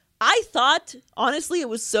I thought, honestly, it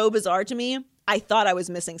was so bizarre to me. I thought I was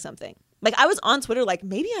missing something. Like, I was on Twitter like,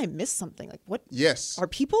 maybe I missed something. Like, what? Yes. Are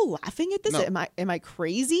people laughing at this? No. Am I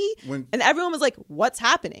crazy? And everyone was like, what's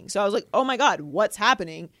happening? So I was like, oh my God, what's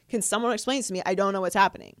happening? Can someone explain this to me? I don't know what's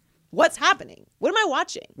happening. What's happening? What am I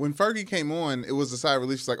watching? When Fergie came on, it was a sigh of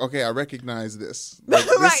relief. She's like, okay, I recognize this. Like,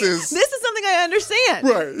 right. This is something I understand.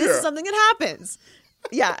 Right. This is something that happens.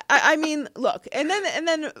 Yeah, I mean, look, and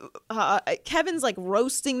then Kevin's like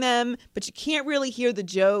roasting them, but you can't really hear the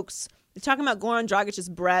jokes. They're talking about Goran Dragic's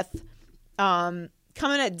breath, coming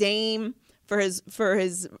at Dame for his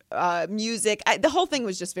music. The whole thing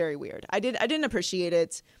was just very weird. I didn't appreciate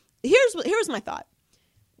it. Here's my thought.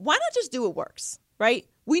 Why not just do what works, right?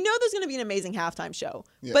 We know there's going to be an amazing halftime show,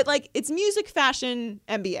 but like it's music, fashion,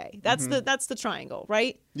 NBA. That's the triangle,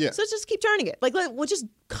 right? Yeah. So let's just keep turning it. Like we'll just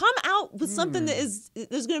come out with something that is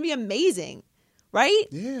going to be amazing, right?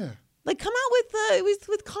 Yeah. Like come out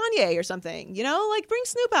with Kanye or something, you know? Like bring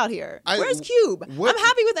Snoop out here. Where's Cube? I'm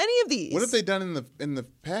happy with any of these. What have they done in the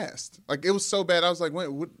past? Like it was so bad. I was like, wait,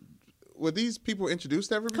 were these people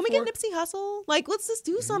introduced ever before? Can we get Nipsey Hussle? Like, let's just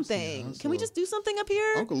do something. Can we just do something up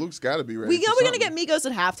here? Uncle Luke's got to be ready. We know we're going to get Migos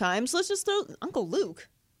at halftime, so let's just throw Uncle Luke.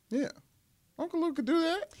 Yeah. Uncle Luke could do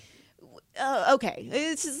that. Okay.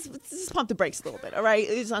 Let's just pump the brakes a little bit, all right?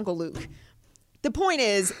 It's Uncle Luke. The point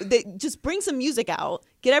is, just bring some music out,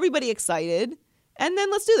 get everybody excited, and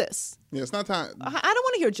then let's do this. Yeah, it's not time. I don't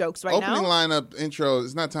want to hear jokes right now. Opening lineup, intro,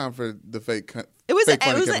 it's not time for the fake. It was an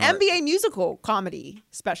NBA musical comedy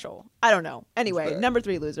special. I don't know. Anyway, number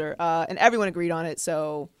 3 loser, and everyone agreed on it,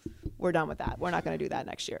 so we're done with that. We're not going to do that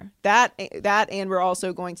next year. That, and we're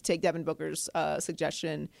also going to take Devin Booker's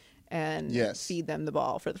suggestion and feed them the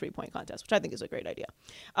ball for the 3-point contest, which I think is a great idea.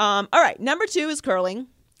 All right, number 2 is curling.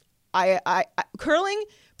 Curling.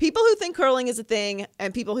 People who think curling is a thing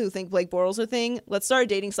and people who think Blake Bortles is a thing, let's start a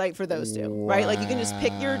dating site for those two, right? Like you can just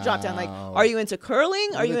pick your drop down. Like, are you into curling?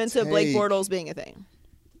 Are you into Blake Bortles being a thing?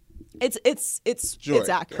 It's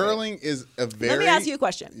accurate. Curling is a very. Let me ask you a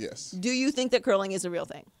question. Yes. Do you think that curling is a real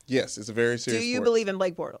thing? Yes, it's a very serious. Do you sport. believe in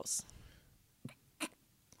Blake Bortles?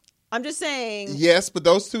 I'm just saying. Yes, but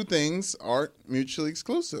those two things aren't mutually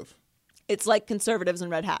exclusive. It's like conservatives and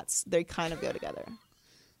red hats. They kind of go together.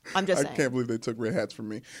 I'm just saying. I can't believe they took red hats from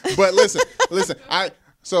me. But listen.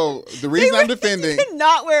 So the reason I'm defending. You did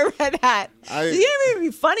not wear a red hat. You didn't even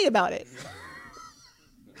be funny about it.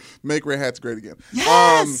 Make red hats great again.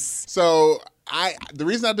 Yes. The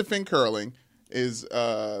reason I defend curling is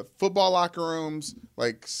football locker rooms.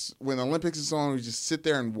 Like when the Olympics is on, we just sit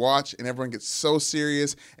there and watch, and everyone gets so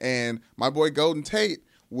serious. And my boy Golden Tate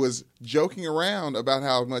was joking around about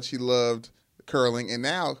how much he loved curling, and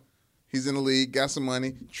now he's in the league, got some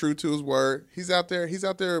money, true to his word. He's out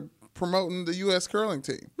there promoting the U.S. curling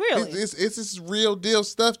team. Really? It's this real deal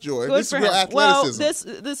stuff, Joy. Good this for is real him. athleticism.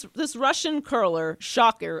 Well, this Russian curler,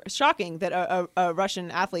 shocking that a Russian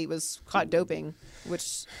athlete was caught doping,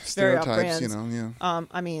 which very off brand. Yeah.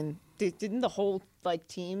 I mean, didn't the whole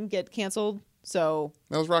team get canceled? So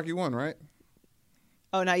That was Rocky 1, right?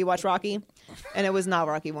 Oh, now you watch Rocky? And it was not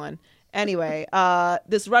Rocky 1. Anyway,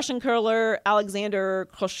 this Russian curler, Alexander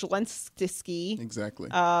Koslensky. Exactly.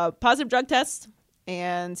 Positive drug test,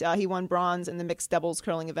 and he won bronze in the mixed doubles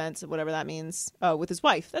curling event, whatever that means, with his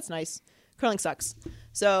wife. That's nice. Curling sucks.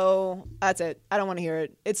 So that's it. I don't want to hear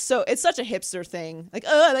it. It's such a hipster thing. Like,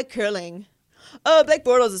 oh, I like curling. Oh, Blake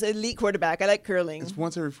Bortles is an elite quarterback. I like curling. It's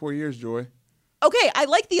once every 4 years, Joy. Okay, I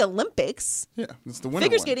like the Olympics. Yeah, it's the winter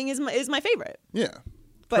Figure one. skating is my favorite. Yeah.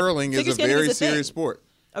 But curling is a very serious sport.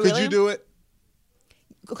 Oh, Could really? you do it?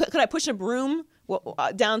 Could I push a broom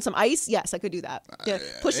down some ice? Yes, I could do that. Yeah.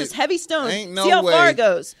 Push this heavy stone. Ain't no See how way, far it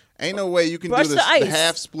goes. Ain't no way you can Brush do the ice. the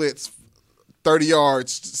half splits, 30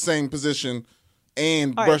 yards, same position,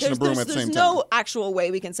 and All right, brushing the broom at the same time. There's no actual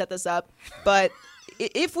way we can set this up, but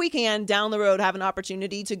if we can, down the road, have an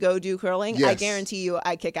opportunity to go do curling, I Yes. guarantee you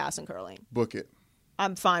I kick ass in curling. Book it.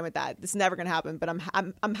 I'm fine with that. It's never going to happen, but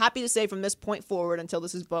I'm happy to say from this point forward until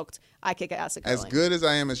this is booked, I kick ass at curling. As good as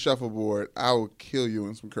I am at shuffleboard, I will kill you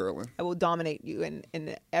in some curling. I will dominate you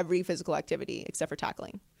in every physical activity except for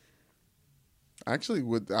tackling. I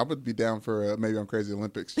would be down for Maybe I'm Crazy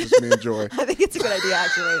Olympics. Just me and Joy. I think it's a good idea,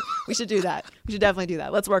 actually. We should do that. We should definitely do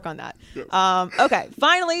that. Let's work on that. Okay.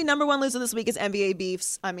 Finally, number one loser this week is NBA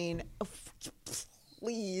beefs. I mean,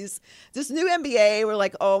 please. This new NBA, we're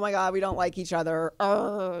like, oh my God, we don't like each other.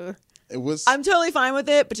 I'm totally fine with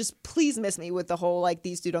it, but just please miss me with the whole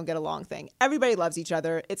these two don't get along thing. Everybody loves each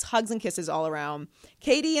other. It's hugs and kisses all around.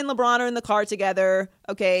 KD and LeBron are in the car together.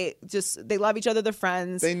 Okay, just they love each other. They're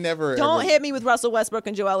friends. They never don't hit me with Russell Westbrook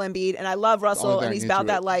and Joel Embiid. And I love Russell and he's about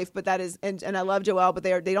that life, but that is and I love Joel, but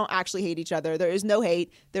they don't actually hate each other. There is no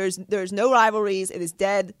hate. There's no rivalries. It is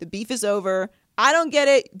dead. The beef is over. I don't get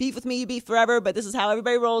it. Beef with me, you beef forever. But this is how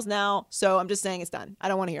everybody rolls now. So I'm just saying it's done. I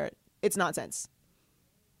don't want to hear it. It's nonsense.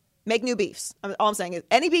 Make new beefs. All I'm saying is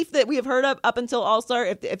any beef that we have heard of up until All-Star,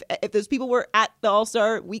 if those people were at the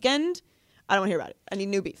All-Star weekend, I don't want to hear about it. I need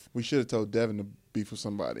new beef. We should have told Devin to beef with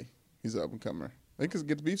somebody. He's an up-and-comer. They could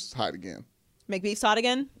get the beefs hot again. Make beefs hot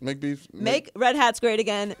again? Make red hats great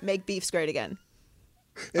again. Make beefs great again.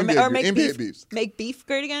 NBA, or make NBA beefs. Make beef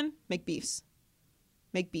great again? Make beefs.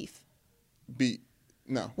 Make beef. Beat.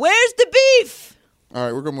 No. Where's the beef? All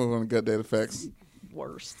right, we're going to move on to gut data facts.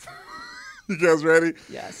 Worst. You guys ready?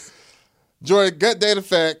 Yes. Joy, gut data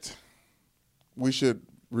fact. We should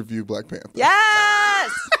review Black Panther.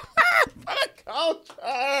 Yes!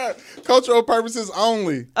 Cultural purposes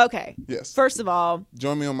only. Okay. Yes. First of all,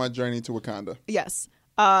 join me on my journey to Wakanda. Yes.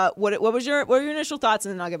 What were your initial thoughts,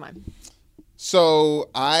 and then I'll give mine.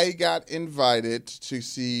 So I got invited to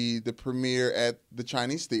see the premiere at the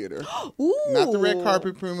Chinese Theater. Ooh. Not the red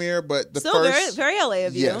carpet premiere, but the Still first. Very LA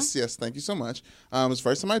of you. Yes. Thank you so much. It was the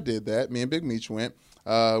first time I did that. Me and Big Meech went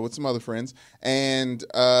with some other friends. And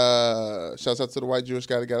shouts out to the white Jewish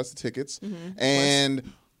guy that got us the tickets. Mm-hmm.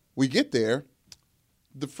 And we get there.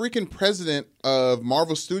 The freaking president of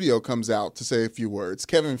Marvel Studio comes out to say a few words,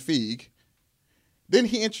 Kevin Feige. Then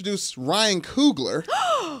he introduced Ryan Coogler,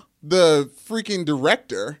 the freaking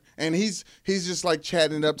director, and he's just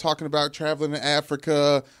chatting it up, talking about traveling to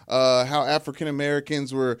Africa, how African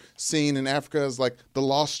Americans were seen in Africa as the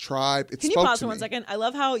lost tribe. Can you pause for 1 second? I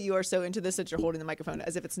love how you are so into this that you're holding the microphone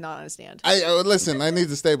as if it's not on a stand. Listen, I need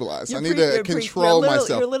to stabilize. I need to control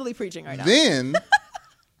myself. You're literally preaching right now.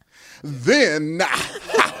 Then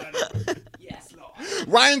yes, Lord.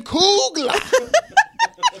 Ryan Coogler.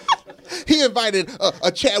 He invited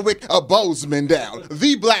a Chadwick Boseman down.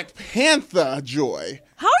 The Black Panther, Joy.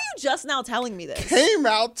 How are you just now telling me this? Came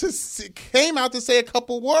out to say a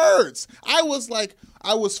couple words. I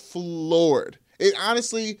was floored. It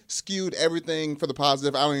honestly skewed everything for the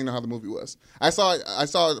positive. I don't even know how the movie was. I saw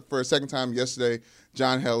it for a second time yesterday.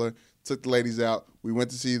 John Heller took the ladies out. We went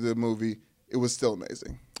to see the movie. It was still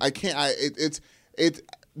amazing.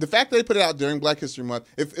 The fact that they put it out during Black History Month,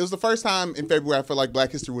 if it was the first time in February I felt like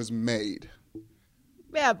Black History was made.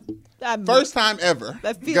 Yeah. First time ever.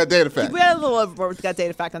 Got data fact. We had a little overboard with got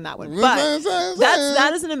data fact on that one. But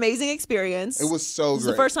that is an amazing experience. It was so great. It's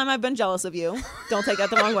the first time I've been jealous of you. Don't take that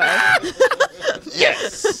the wrong way.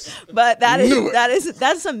 Yes. But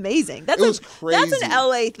that's amazing. It was crazy. That's an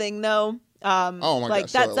LA thing though. Oh my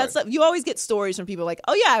gosh, that's you always get stories from people like,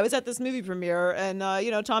 oh yeah, I was at this movie premiere and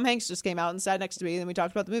Tom Hanks just came out and sat next to me and we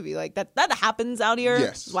talked about the movie. Like that happens out here.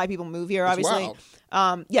 Yes. That's why people move here, It's obviously. wild.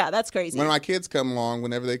 Yeah, that's crazy. When my kids come along,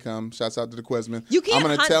 whenever they come, shouts out to the Quesman. You can't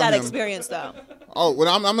hunt that experience though. Oh, well,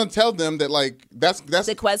 I'm going to tell them that like that's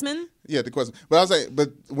the Quesman. Yeah, the Quesman. But I was like,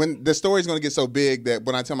 but when the story's going to get so big that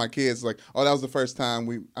when I tell my kids like, oh, that was the first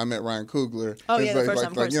time I met Ryan Coogler. Oh yeah, the first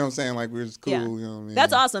time. Like, you know what I'm saying? Like we were just cool. Yeah. You know what I mean?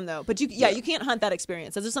 That's awesome though. But you can't hunt that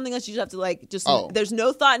experience. That's just something that you just have to like there's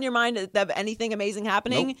no thought in your mind of anything amazing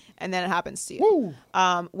happening, nope. and then it happens to you. Woo.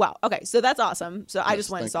 Wow. Okay, so that's awesome. So I just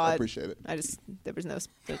went and saw it. I appreciate it. There's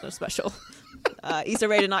no special. Issa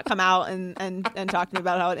Rae did not come out and talk to me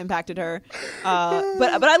about how it impacted her.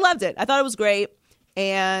 But I loved it. I thought it was great.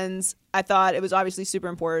 And I thought it was obviously super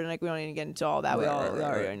important. Like we don't need to get into all that. We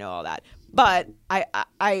already know all that. But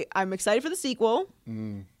I'm excited for the sequel.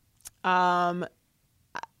 I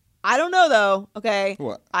don't know though. Okay.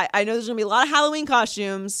 What? I know there's gonna be a lot of Halloween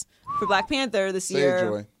costumes for Black Panther this year. Say it,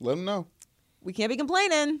 Joy. Let them know. We can't be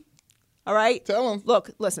complaining. All right. Tell them.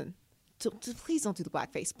 Look, listen. Please don't do the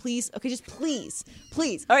blackface. Please. Okay, just please.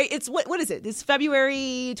 All right, it's what is it? It's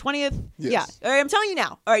February 20th? Yes. Yeah. All right, I'm telling you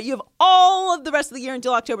now. All right, you have all of the rest of the year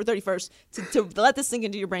until October 31st to let this sink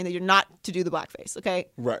into your brain that you're not to do the blackface, okay?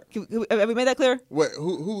 Right. Have we made that clear? What?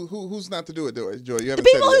 Who's not to do it, Joy? You haven't the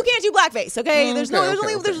people said who can't do blackface, okay?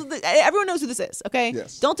 Okay. Everyone knows who this is, okay?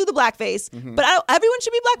 Yes. Don't do the blackface, but everyone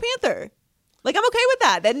should be Black Panther. Like, I'm okay with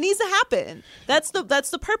that. That needs to happen. That's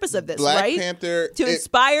the purpose of this, Black right? Panther to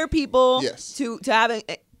inspire people. Yes. To have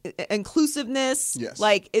inclusiveness. Yes.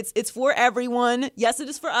 Like it's for everyone. Yes, it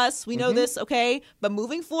is for us. We know this, okay? But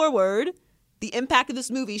moving forward, the impact of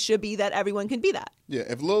this movie should be that everyone can be that. Yeah.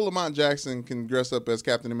 If Lil Lamont Jackson can dress up as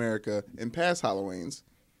Captain America in past Halloweens,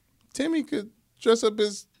 Timmy could dress up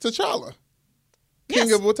as T'Challa,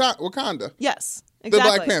 King of Wakanda. Yes.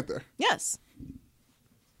 Exactly. The Black Panther. Yes.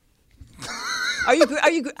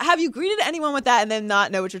 Have you greeted anyone with that and then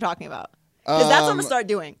not know what you're talking about? Because that's what I'm gonna start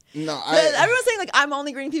doing. No, everyone's saying like I'm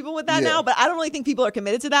only greeting people with that now, but I don't really think people are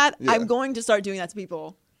committed to that. Yeah. I'm going to start doing that to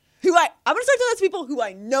people I'm gonna start doing that to people who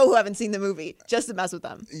I know who haven't seen the movie just to mess with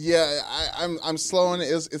them. Yeah, I'm slow on it.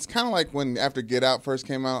 It's kind of like when after Get Out first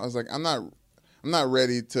came out, I was like, I'm not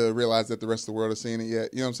ready to realize that the rest of the world is seeing it yet.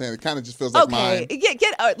 You know what I'm saying? It kind of just feels like mine.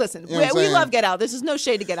 Get out. Listen, you know we love Get Out. This is no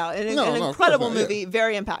shade to Get Out. An incredible movie,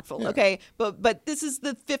 very impactful. Yeah. Okay, but this is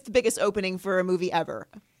the 5th biggest opening for a movie ever.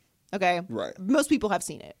 Okay, right. Most people have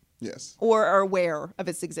seen it. Yes. Or are aware of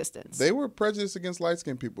its existence. They were prejudiced against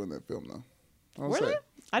light-skinned people in that film, though. Were they?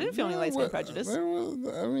 I didn't feel any light-skinned prejudice. I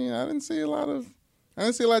didn't see a lot of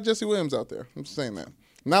Jesse Williams out there. I'm just saying that.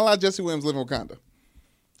 Not a lot of Jesse Williams live in Wakanda.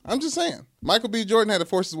 I'm just saying. Michael B. Jordan had to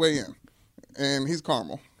force his way in, and he's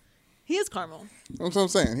caramel. He is caramel. That's what I'm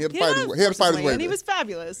saying. He had to fight his way in. He was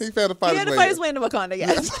fabulous. He had to fight his way into Wakanda,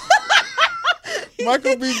 yes.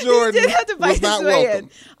 Michael B. Jordan did have to fight was not his way welcome.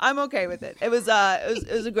 in. I'm okay with it. It was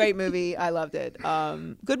a great movie. I loved it.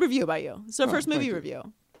 Good review by you. It's our first movie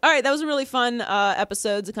review. All right, that was a really fun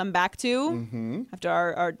episode to come back to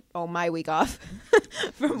after my week off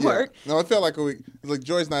from work. No, it felt like a week. It's like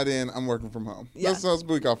Joy's not in. I'm working from home. Yeah. That's a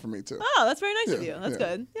week off for me too. Oh, that's very nice of you. That's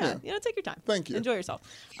good. Yeah, take your time. Thank you. Enjoy yourself.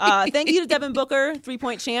 Thank you to Devin Booker,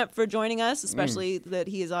 3-point champ, for joining us, especially that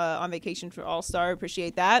he is on vacation for All-Star.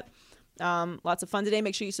 Appreciate that. Lots of fun today.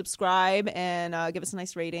 Make sure you subscribe and give us a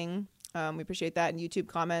nice rating. We appreciate that, and YouTube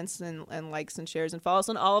comments and likes and shares, and follow us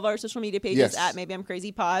on all of our social media pages at Maybe I'm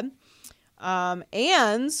Crazy Pod.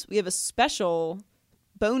 And we have a special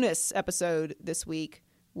bonus episode this week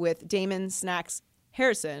with Damon Snacks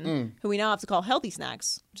Harrison, who we now have to call Healthy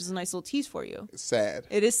Snacks, which is a nice little tease for you. It's sad.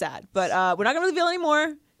 It is sad, but we're not going to reveal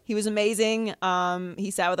anymore. He was amazing.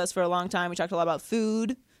 He sat with us for a long time. We talked a lot about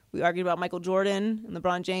food. We argued about Michael Jordan and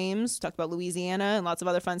LeBron James. Talked about Louisiana and lots of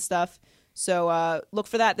other fun stuff. So look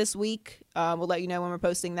for that this week. We'll let you know when we're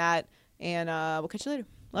posting that. And we'll catch you later.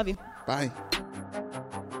 Love you. Bye.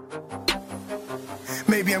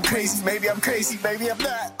 Maybe I'm crazy, maybe I'm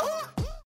not.